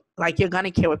 it's okay, like you're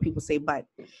gonna care what people say, but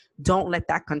don't let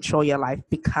that control your life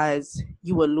because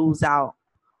you will lose out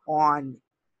on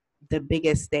the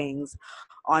biggest things,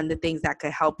 on the things that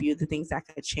could help you, the things that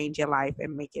could change your life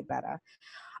and make it better.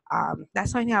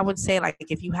 That's something I would say. Like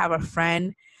if you have a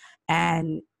friend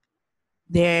and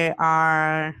there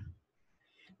are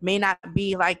may not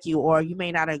be like you, or you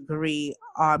may not agree,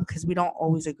 because we don't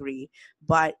always agree.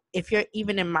 But if you're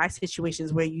even in my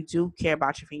situations where you do care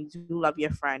about your friend, you do love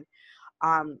your friend,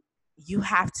 you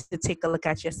have to take a look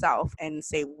at yourself and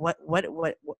say,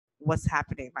 what's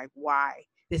happening? Like, why?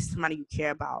 This is somebody you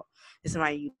care about. This is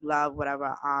somebody you love,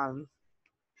 whatever.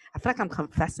 I feel like I'm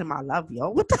confessing my love, yo.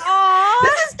 What the?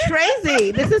 This is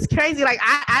crazy. This is crazy. Like,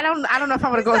 I don't know if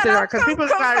I'm gonna go to there, because people are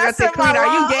gonna say, Karina,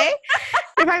 are you gay?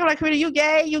 If I'm like, Karina, you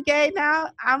gay? You gay now?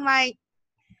 I'm like,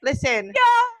 listen,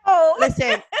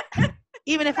 listen.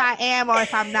 Even if I am or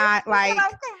if I'm not, like,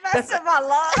 I'm confessing my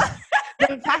love.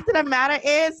 The fact of the matter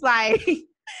is, like,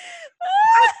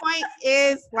 my point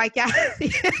is, like,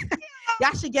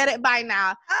 y'all should get it by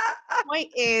now. The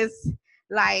point is,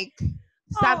 like,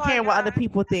 stop caring what other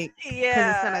people think.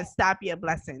 Because it's going to stop your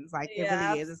blessings. Like, it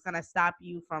really is. It's going to stop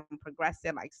you from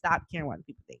progressing. Like, stop caring what other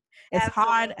people think.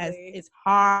 It's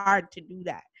hard to do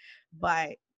that.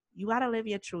 But you got to live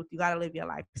your truth. You got to live your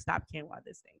life. Stop caring what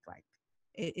others think. Like,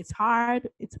 it's hard.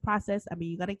 It's a process. I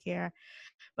mean, you're going to care.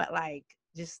 But, like,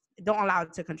 just don't allow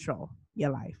it to control your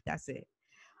life. That's it.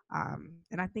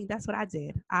 And I think that's what I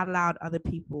did. I allowed other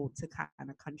people to kind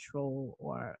of control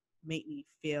or make me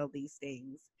feel these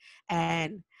things.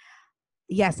 And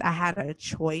yes, I had a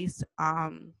choice.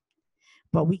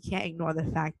 But we can't ignore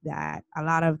the fact that a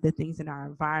lot of the things in our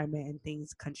environment and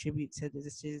things contribute to the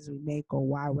decisions we make, or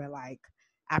why we're like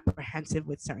apprehensive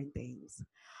with certain things.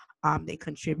 They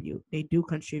do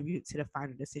contribute to the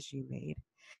final decision you made.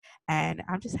 And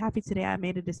I'm just happy today I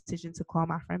made a decision to call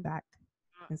my friend back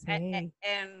and say, hey.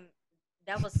 And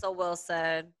that was so well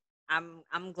said.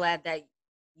 I'm glad that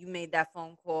you made that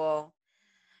phone call.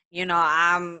 You know,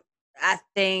 I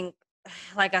think,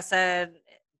 like I said,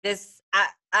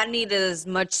 I need as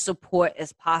much support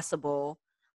as possible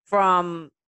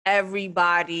from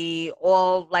everybody.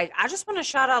 I just want to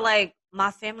shout out, like,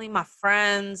 my family, my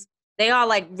friends. They are,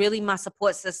 like, really my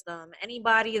support system.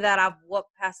 Anybody that I've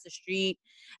walked past the street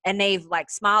and they've, like,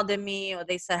 smiled at me, or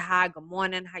they said, hi, good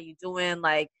morning, how you doing?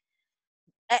 Like,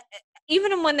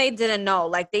 even when they didn't know,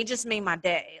 like, they just made my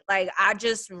day. Like, I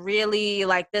just really,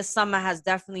 like, this summer has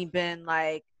definitely been,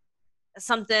 like,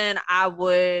 something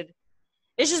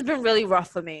it's just been really rough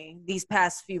for me these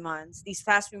past few months. These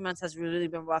past few months has really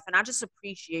been rough. And I just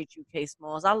appreciate you, K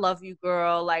Smalls. I love you,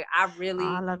 girl. Like, I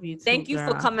love you too, thank you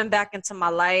for coming back into my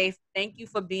life. Thank you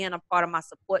for being a part of my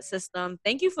support system.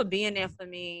 Thank you for being there for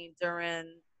me during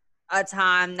a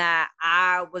time that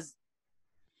I was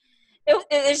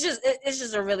it's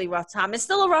just a really rough time. It's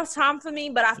still a rough time for me,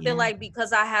 but I feel like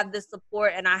because I have this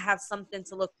support and I have something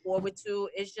to look forward to,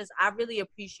 it's just, I really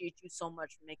appreciate you so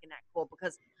much for making that call,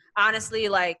 because honestly,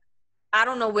 like, I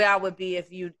don't know where I would be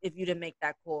if you didn't make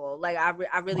that call. Like, I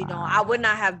really don't. I would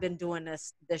not have been doing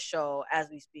this show as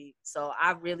we speak. So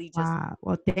I really just. Wow.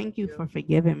 Well, thank you for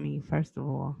forgiving me, first of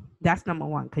all. That's number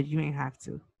one, because you ain't have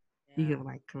to. Yeah. You can,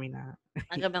 like, Karina. I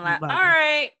could have been like, all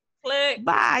right. Click.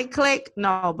 Bye, click.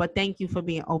 No, but thank you for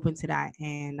being open to that.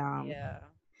 And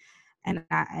and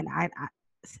I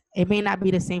it may not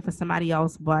be the same for somebody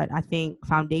else, but I think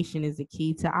foundation is the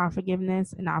key to our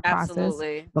forgiveness and our process.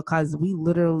 Because we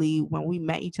literally, when we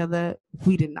met each other,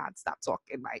 we did not stop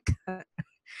talking. Like,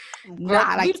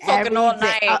 like talking all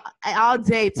night, all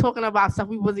day, talking about stuff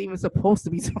we wasn't even supposed to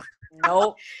be talking.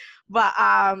 Nope. But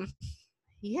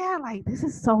yeah, like, this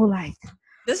is so, like.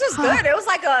 This is good. This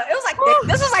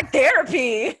was like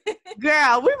therapy.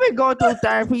 Girl, we've been going through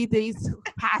therapy these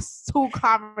past 2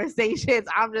 conversations.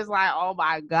 I'm just like, oh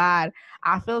my God.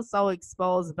 I feel so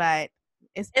exposed, but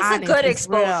it's honest. A good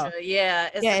exposure. Real. Yeah.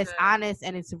 It's honest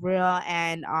and it's real,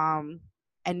 and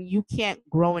you can't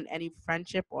grow in any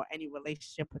friendship or any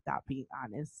relationship without being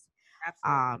honest.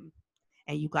 Absolutely.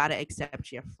 And you gotta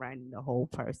accept your friend, the whole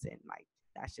person. Like,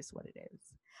 that's just what it is.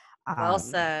 Well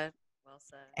said.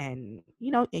 And,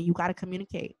 you know, and you got to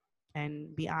communicate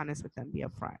and be honest with them, be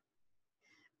upfront.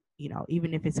 You know,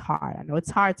 even if it's hard. I know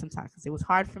it's hard sometimes, because it was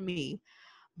hard for me,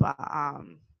 but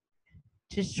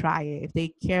just try it. If they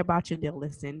care about you, they'll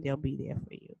listen. They'll be there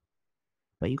for you.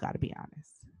 But you got to be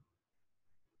honest.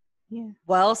 Yeah.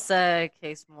 Well said,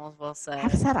 K Smalls. Well said.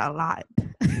 I've said a lot.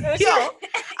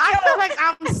 I feel like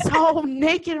I'm so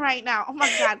naked right now. Oh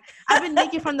my God. I've been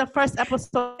naked from the first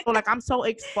episode. Like, I'm so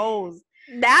exposed.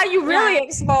 Now you really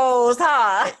exposed,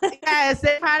 huh? Yes,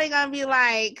 they're probably gonna be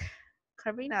like,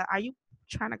 Karina, are you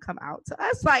trying to come out to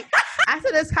us? Like,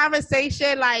 after this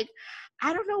conversation, like,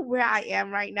 I don't know where I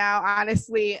am right now,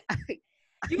 honestly.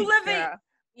 You living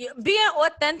being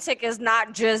authentic is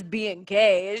not just being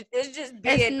gay. It's just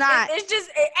being. It's not. It's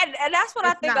just, and that's what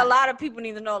I think a lot of people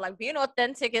need to know. Like, being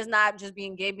authentic is not just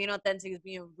being gay. Being authentic is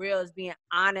being real. It's being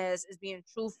honest. It's being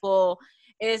truthful.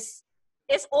 It's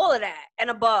all of that and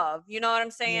above. You know what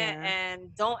I'm saying? Yeah.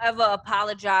 And don't ever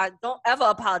apologize. Don't ever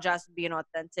apologize for being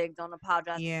authentic. Don't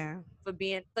apologize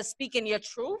for speaking your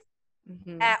truth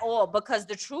at all, because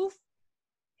the truth.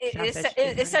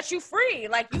 It sets you free.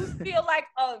 Like, you feel like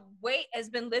a weight has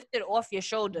been lifted off your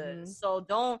shoulders. So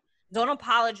don't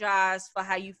apologize for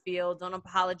how you feel. Don't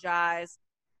apologize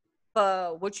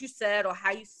for what you said or how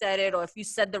you said it, or if you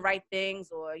said the right things,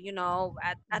 or, you know,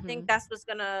 I think that's what's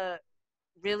gonna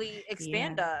really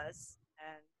expand us.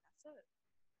 And that's it.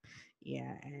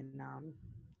 Yeah, and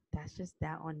that's just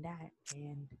that on that.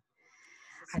 And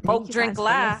I thank you guys for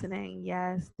listening.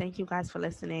 Yes, thank you guys for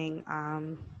listening.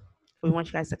 We want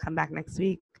you guys to come back next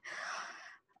week.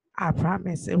 I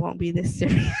promise it won't be this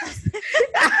serious.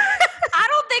 I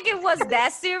don't think it was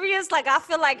that serious. Like, I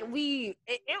feel like it was,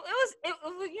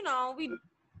 you know, it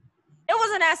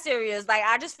wasn't that serious. Like,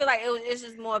 I just feel like it's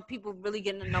just more people really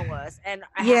getting to know us and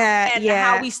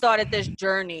how we started this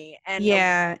journey. And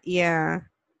This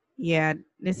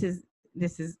is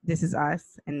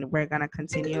us, and we're gonna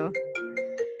continue.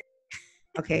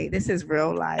 Okay, this is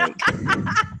real, like.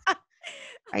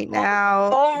 Right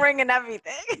now, phone ringing,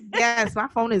 everything. Yes, my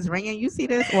phone is ringing. You see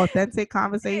this authentic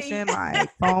conversation, like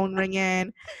phone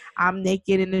ringing. I'm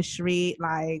naked in the street,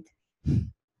 like.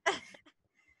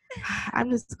 I'm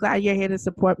just glad you're here to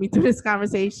support me through this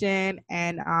conversation,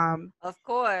 and of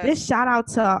course, just shout out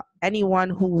to anyone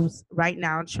who's right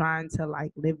now trying to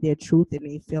like live their truth, and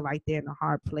they feel like they're in a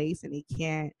hard place and they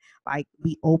can't like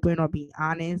be open or be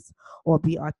honest or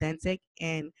be authentic.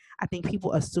 And I think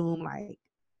people assume like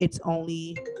it's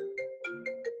only.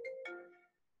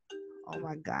 Oh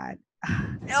my God.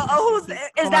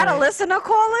 Is that a listener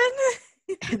calling?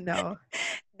 No.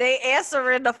 They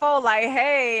answering the phone like,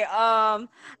 hey, I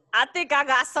think I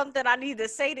got something I need to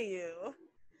say to you.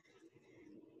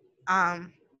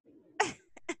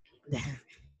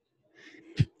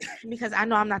 Because I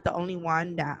know I'm not the only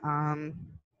one that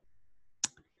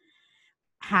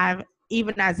have,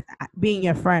 even as being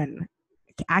your friend,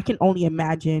 I can only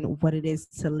imagine what it is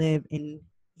to live in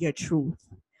your truth.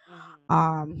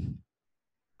 I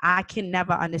can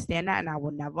never understand that, and I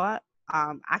will never.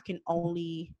 I can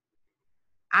only.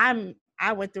 I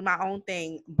went through my own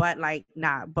thing, but like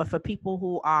But for people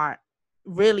who are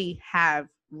really have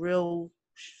real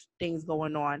things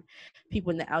going on,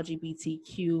 people in the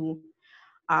LGBTQ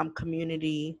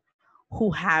community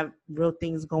who have real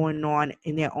things going on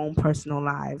in their own personal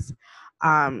lives,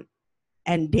 and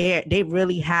they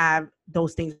really have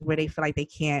those things where they feel like they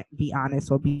can't be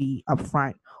honest or be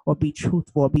upfront or be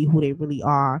truthful or be who they really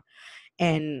are.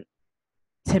 And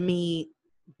to me,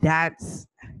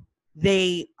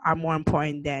 they are more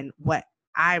important than what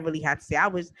I really had to say.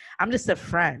 I'm just a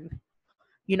friend,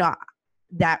 you know,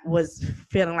 that was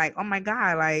feeling like, oh my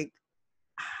God, like,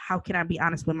 how can I be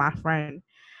honest with my friend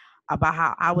about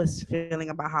how I was feeling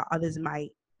about how others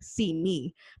might see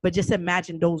me? But just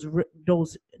imagine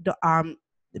the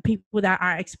people that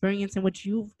are experiencing what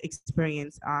you've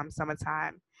experienced,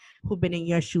 Summertime, who've been in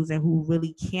your shoes and who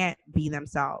really can't be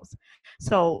themselves.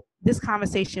 So this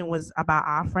conversation was about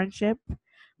our friendship,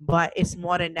 but it's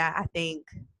more than that. I think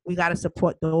we got to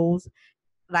support those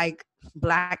like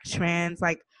Black, trans,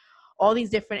 like all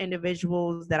these different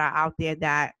individuals that are out there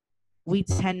that we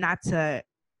tend not to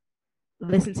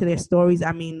listen to their stories.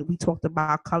 I mean, we talked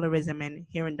about colorism and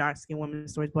hearing dark-skinned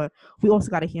women's stories, but we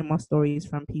also got to hear more stories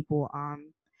from people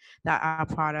that are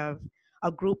part of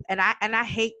a group. And I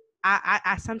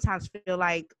sometimes feel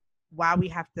like why we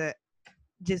have to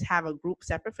just have a group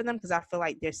separate for them, because I feel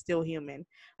like they're still human,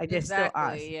 like they're still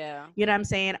us. Yeah, you know what I'm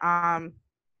saying?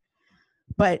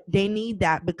 But they need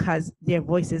that because their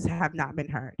voices have not been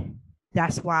heard.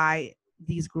 That's why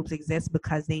these groups exist,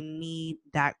 because they need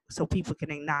that so people can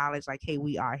acknowledge like, hey,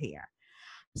 we are here.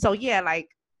 So yeah, like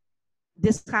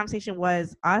this conversation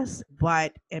was us,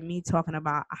 and me talking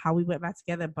about how we went back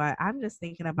together. But I'm just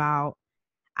thinking about,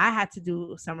 I had to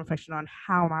do some reflection on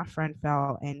how my friend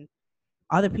felt and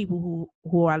other people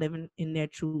who are living in their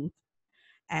truth.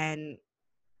 And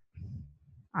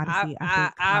honestly, I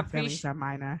think my feelings are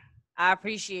minor. I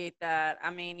appreciate that. I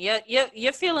mean,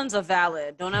 your feelings are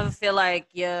valid. Don't ever feel like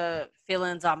your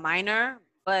feelings are minor.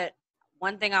 But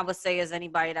one thing I would say is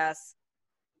anybody that's,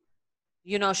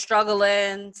 you know,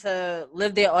 struggling to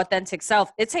live their authentic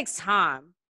self, it takes time.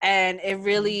 And it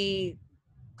really,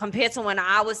 compared to when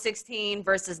I was 16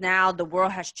 versus now, the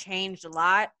world has changed a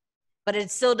lot. But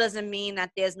it still doesn't mean that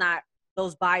there's not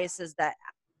those biases that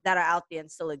that are out there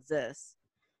and still exist.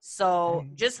 So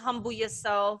just humble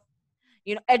yourself,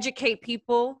 educate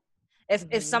people.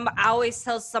 If somebody, I always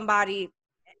tell somebody,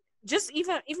 just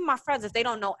even my friends, if they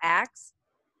don't know, ask,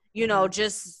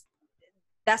 just,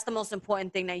 that's the most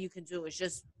important thing that you can do, is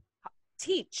just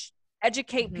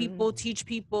educate people, teach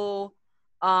people.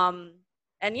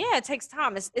 And yeah, it takes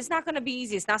time. It's not going to be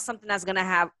easy. It's not something that's going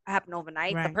to happen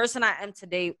overnight. Right. The person I am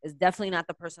today is definitely not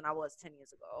the person I was 10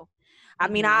 years ago. I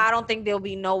mean, I don't think there'll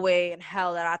be no way in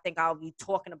hell that I think I'll be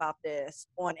talking about this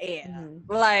on air.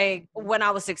 Like when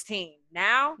I was 16.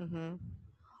 Now,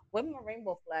 where my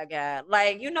rainbow flag at?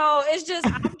 Like, it's just,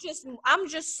 I'm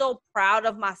just so proud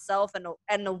of myself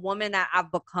and the woman that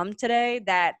I've become today,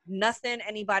 that nothing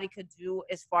anybody could do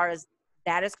as far as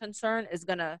that is concerned is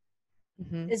gonna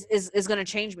is gonna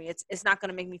change me. It's not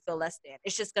gonna make me feel less than.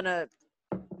 It's just gonna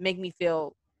make me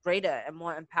feel greater and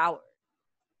more empowered.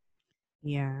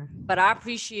 Yeah. But I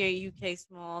appreciate you, K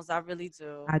Smalls. I really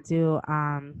do. I do.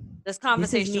 This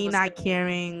conversation. This is me not good.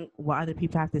 caring what other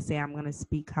people have to say. I'm gonna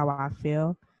speak how I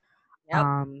feel. Yep.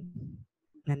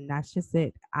 And that's just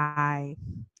it. I'm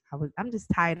just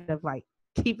tired of like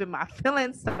keeping my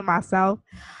feelings to myself.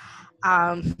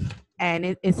 And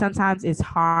it sometimes it's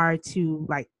hard to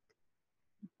like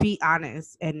be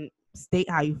honest and state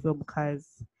how you feel, because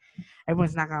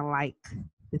everyone's not gonna like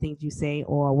the things you say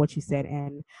or what you said.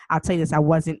 And I'll tell you this, I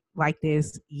wasn't like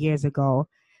this years ago.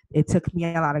 It took me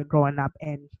a lot of growing up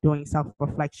and doing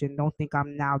self-reflection. Don't think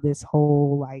I'm now this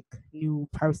whole like new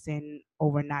person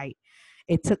overnight.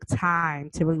 It took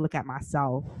time to really look at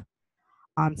myself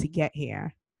to get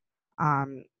here.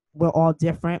 We're all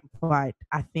different, but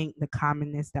I think the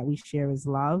commonness that we share is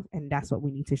love, and that's what we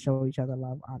need to show each other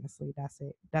love. Honestly, that's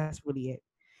it. That's really it.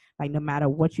 Like, no matter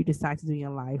what you decide to do in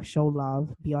your life, show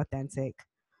love, be authentic.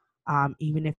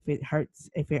 Even if it hurts,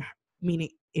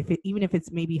 even if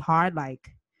it's maybe hard,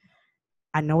 like,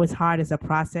 I know it's hard as a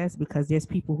process, because there's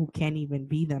people who can't even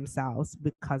be themselves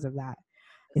because of that.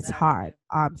 It's hard.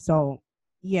 So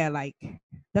yeah, like,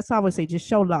 that's what I would say. Just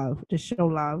show love.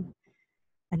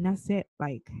 And that's it.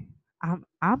 Like,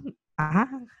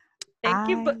 Thank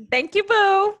you,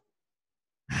 boo.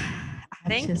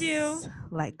 Thank you.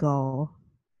 Let go.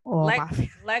 Let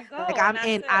go.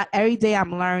 Like, every day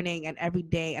I'm learning, and every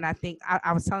day, and I think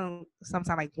I was telling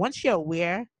sometimes, like, once you're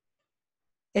aware,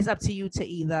 it's up to you to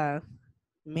either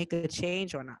make a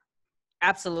change or not.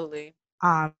 Absolutely.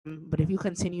 But if you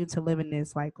continue to live in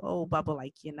this like, oh, bubble,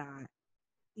 like you're not,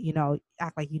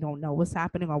 act like you don't know what's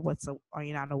happening or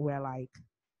you're not aware, like,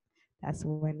 that's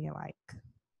when you're like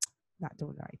not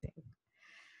doing the right thing.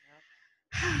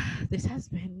 Yep. This has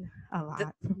been a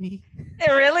lot for me.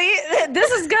 Really?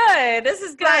 This is good. Like, this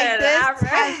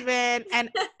has been, and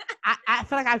I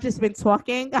feel like I've just been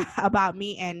talking about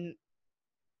me, and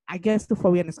I guess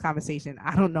before we end this conversation,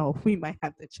 I don't know, we might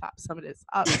have to chop some of this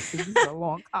up, because this is a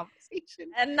long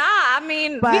conversation. And I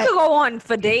mean, we could go on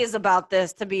for days about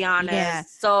this, to be honest. Yeah.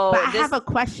 So, but I have a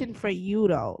question for you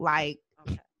though. Like,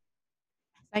 okay.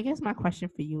 I guess my question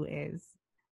for you is,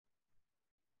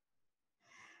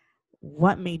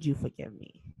 what made you forgive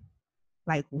me?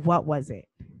 Like, what was it?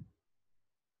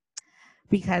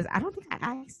 Because I don't think I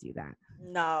asked you that.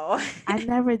 No. I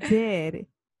never did.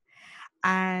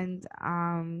 And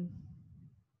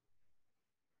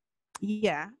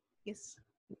yeah. Yes.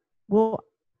 Well,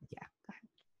 yeah. Go ahead.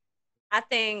 I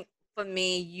think for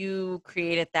me, you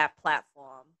created that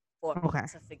platform for me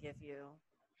to forgive you.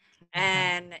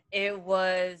 And it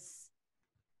was,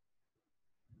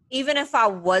 even if I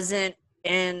wasn't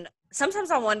in, sometimes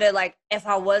I wonder, like, if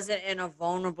I wasn't in a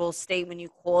vulnerable state when you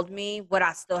called me, would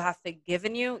I still have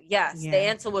forgiven you? Yes. Yeah. The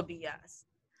answer would be yes.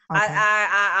 Okay.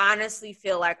 I honestly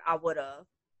feel like I would have.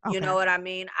 Okay. You know what I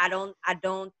mean? I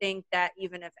don't think that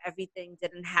even if everything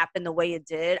didn't happen the way it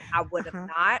did, I would have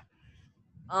not.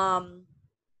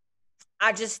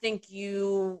 I just think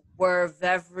you were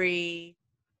very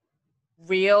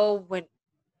real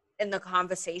in the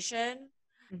conversation.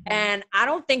 And I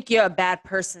don't think you're a bad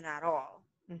person at all.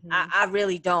 I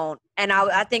really don't. And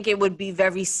I think it would be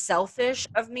very selfish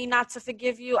of me not to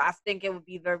forgive you. I think it would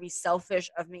be very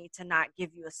selfish of me to not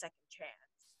give you a second chance.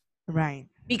 Right.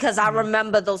 Because I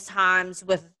remember those times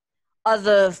with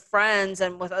other friends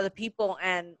and with other people,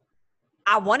 and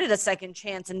I wanted a second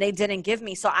chance and they didn't give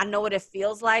me. So I know what it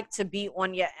feels like to be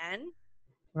on your end.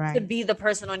 Right. To be the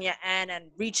person on your end and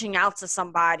reaching out to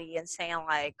somebody and saying,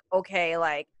 like, okay,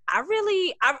 like, I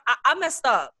messed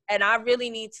up and I really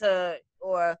need to,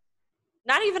 or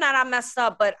not even that I messed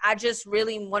up, but I just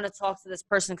really want to talk to this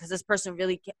person, because this person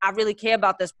I really care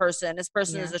about this person. This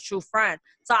person is a true friend.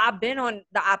 So I've been on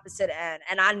the opposite end,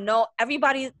 and I know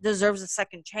everybody deserves a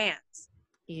second chance.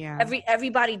 Yeah.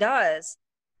 Everybody does.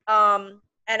 And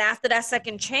after that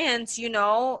second chance, you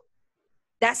know,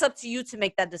 that's up to you to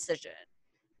make that decision.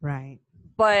 Right.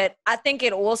 But I think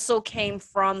it also came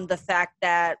from the fact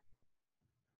that,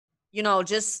 you know,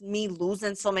 just me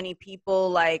losing so many people,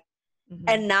 like, Mhm.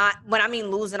 and not, when I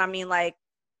mean losing, I mean like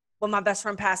with my best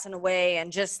friend passing away,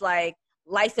 and just like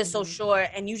life is so Mhm. short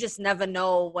and you just never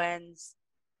know when's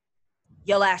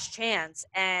your last chance.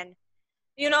 And,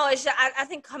 you know, it's just, I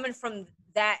think coming from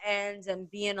that end and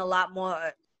being a lot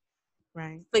more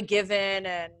Right. forgiven,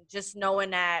 and just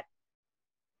knowing that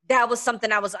that was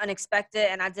something that was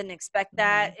unexpected and I didn't expect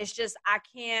that. It's just,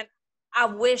 I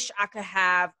wish I could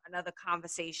have another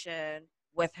conversation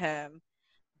with him,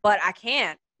 but I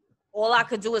can't. All I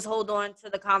could do is hold on to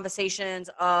the conversations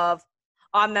of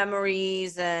our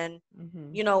memories, and,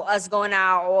 Mhm. you know, us going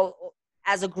out all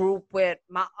as a group with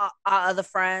our other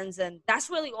friends. And that's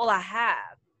really all I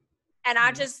have. And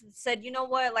I Mhm. just said, you know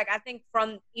what? Like, I think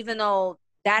from, even though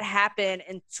that happened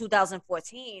in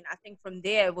 2014, I think from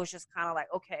there it was just kind of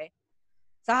like, okay,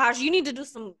 Sahaj, you need to do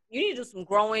some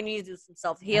growing, you need to do some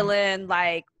self-healing.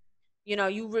 Like, you know,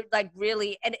 like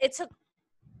really, and it took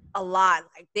a lot.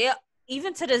 Like, there,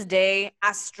 even to this day,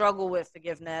 I struggle with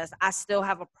forgiveness. I still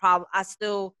have a problem. I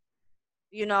still,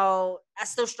 you know, I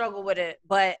still struggle with it,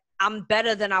 but I'm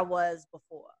better than I was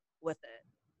before with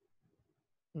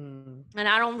it. Mm. And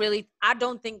I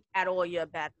don't think at all you're a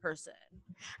bad person.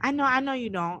 I know you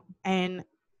don't, and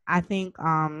I think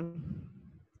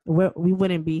we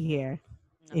wouldn't be here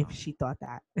No. if she thought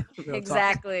that.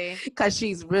 Exactly. Because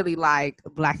she's really like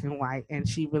black and white, and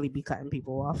she really be cutting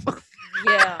people off.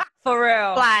 Yeah, for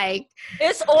real. Like,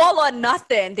 it's all or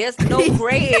nothing. There's no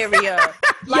gray area.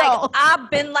 Like, yo.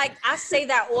 I say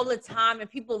that all the time and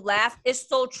people laugh. It's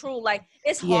so true. Like,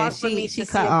 it's hard for me to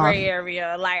see a gray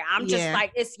area. Like, I'm just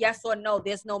like, it's yes or no.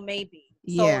 There's no maybe.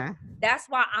 So that's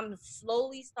why I'm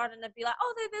slowly starting to be like,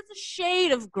 oh, there's a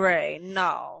shade of gray.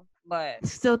 No, but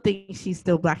still think she's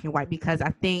still black and white, because I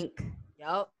think,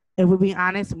 yep. if we're being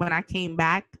honest, when I came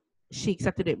back, she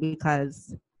accepted it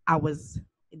because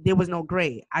there was no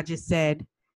gray. I just said,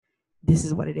 this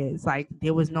is what it is. Like,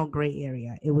 there was no gray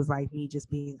area. It was like me just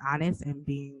being honest and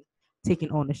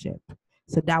taking ownership.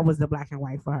 So that was the black and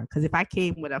white for her. Because if I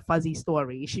came with a fuzzy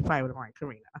story, she probably would have liked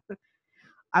Karina.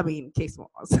 I mean, Case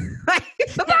Smalls. Like,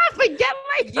 sometimes I forget.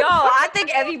 Like, yo, I think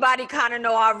everybody kind of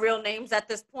know our real names at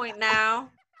this point now.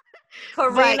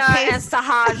 Karina and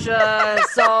Sahaja.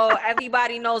 So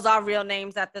everybody knows our real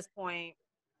names at this point.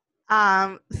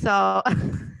 So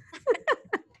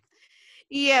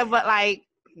yeah, but like,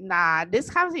 nah, this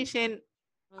conversation,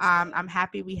 I'm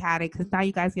happy we had it, because now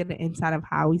you guys get the inside of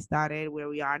how we started, where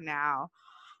we are now,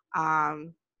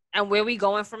 and where we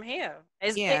going from here.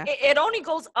 It only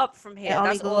goes up from here.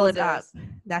 That's all it is.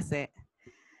 That's it.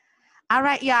 All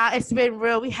right, y'all. It's been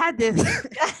real. We had these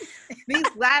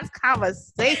last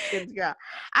conversations, girl.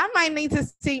 I might need to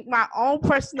seek my own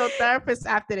personal therapist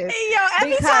after this. Yo,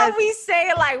 every time we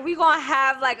say like we gonna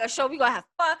have like a show, we gonna have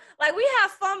fun. Like, we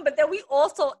have fun, but then we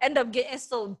also end up getting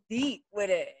so deep with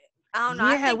it. I don't know.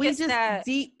 Yeah, I think we just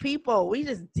deep people. We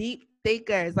just deep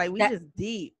thinkers. Like, we just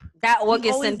deep. That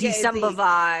August and December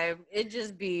vibe. It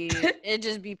just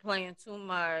be playing too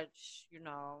much, you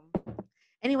know.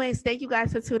 Anyways, thank you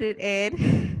guys for tuning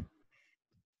in.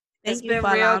 It's been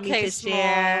real, Case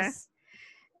Smalls.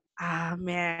 Ah,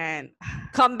 man.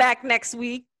 Come back next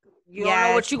week. You don't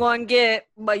know what you're going to get,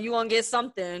 but you're going to get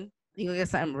something. You're going to get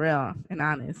something real and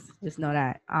honest. Just know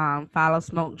that. Follow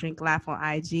Smoke, Drink, Laugh on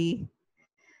IG.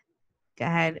 Go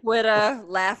ahead. Twitter,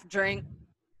 Laugh, Drink.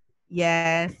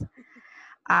 Yes.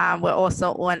 We're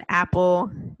also on Apple.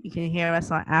 You can hear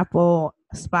us on Apple,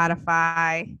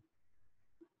 Spotify.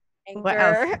 Anchor. What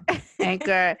else?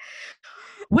 Anchor.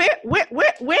 We're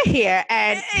here,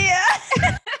 and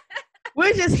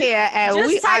we're just here, and just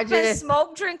we type are just in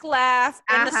Smoke, Drink, Laugh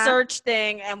in the search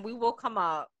thing, and we will come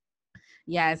up.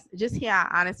 Yes, just hear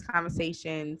our honest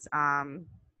conversations, and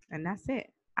that's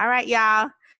it. All right, y'all.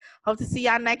 Hope to see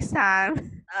y'all next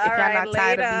time. All if y'all not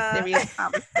tired of these serious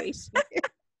conversations.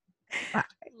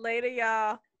 Later,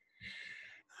 y'all.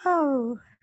 Oh.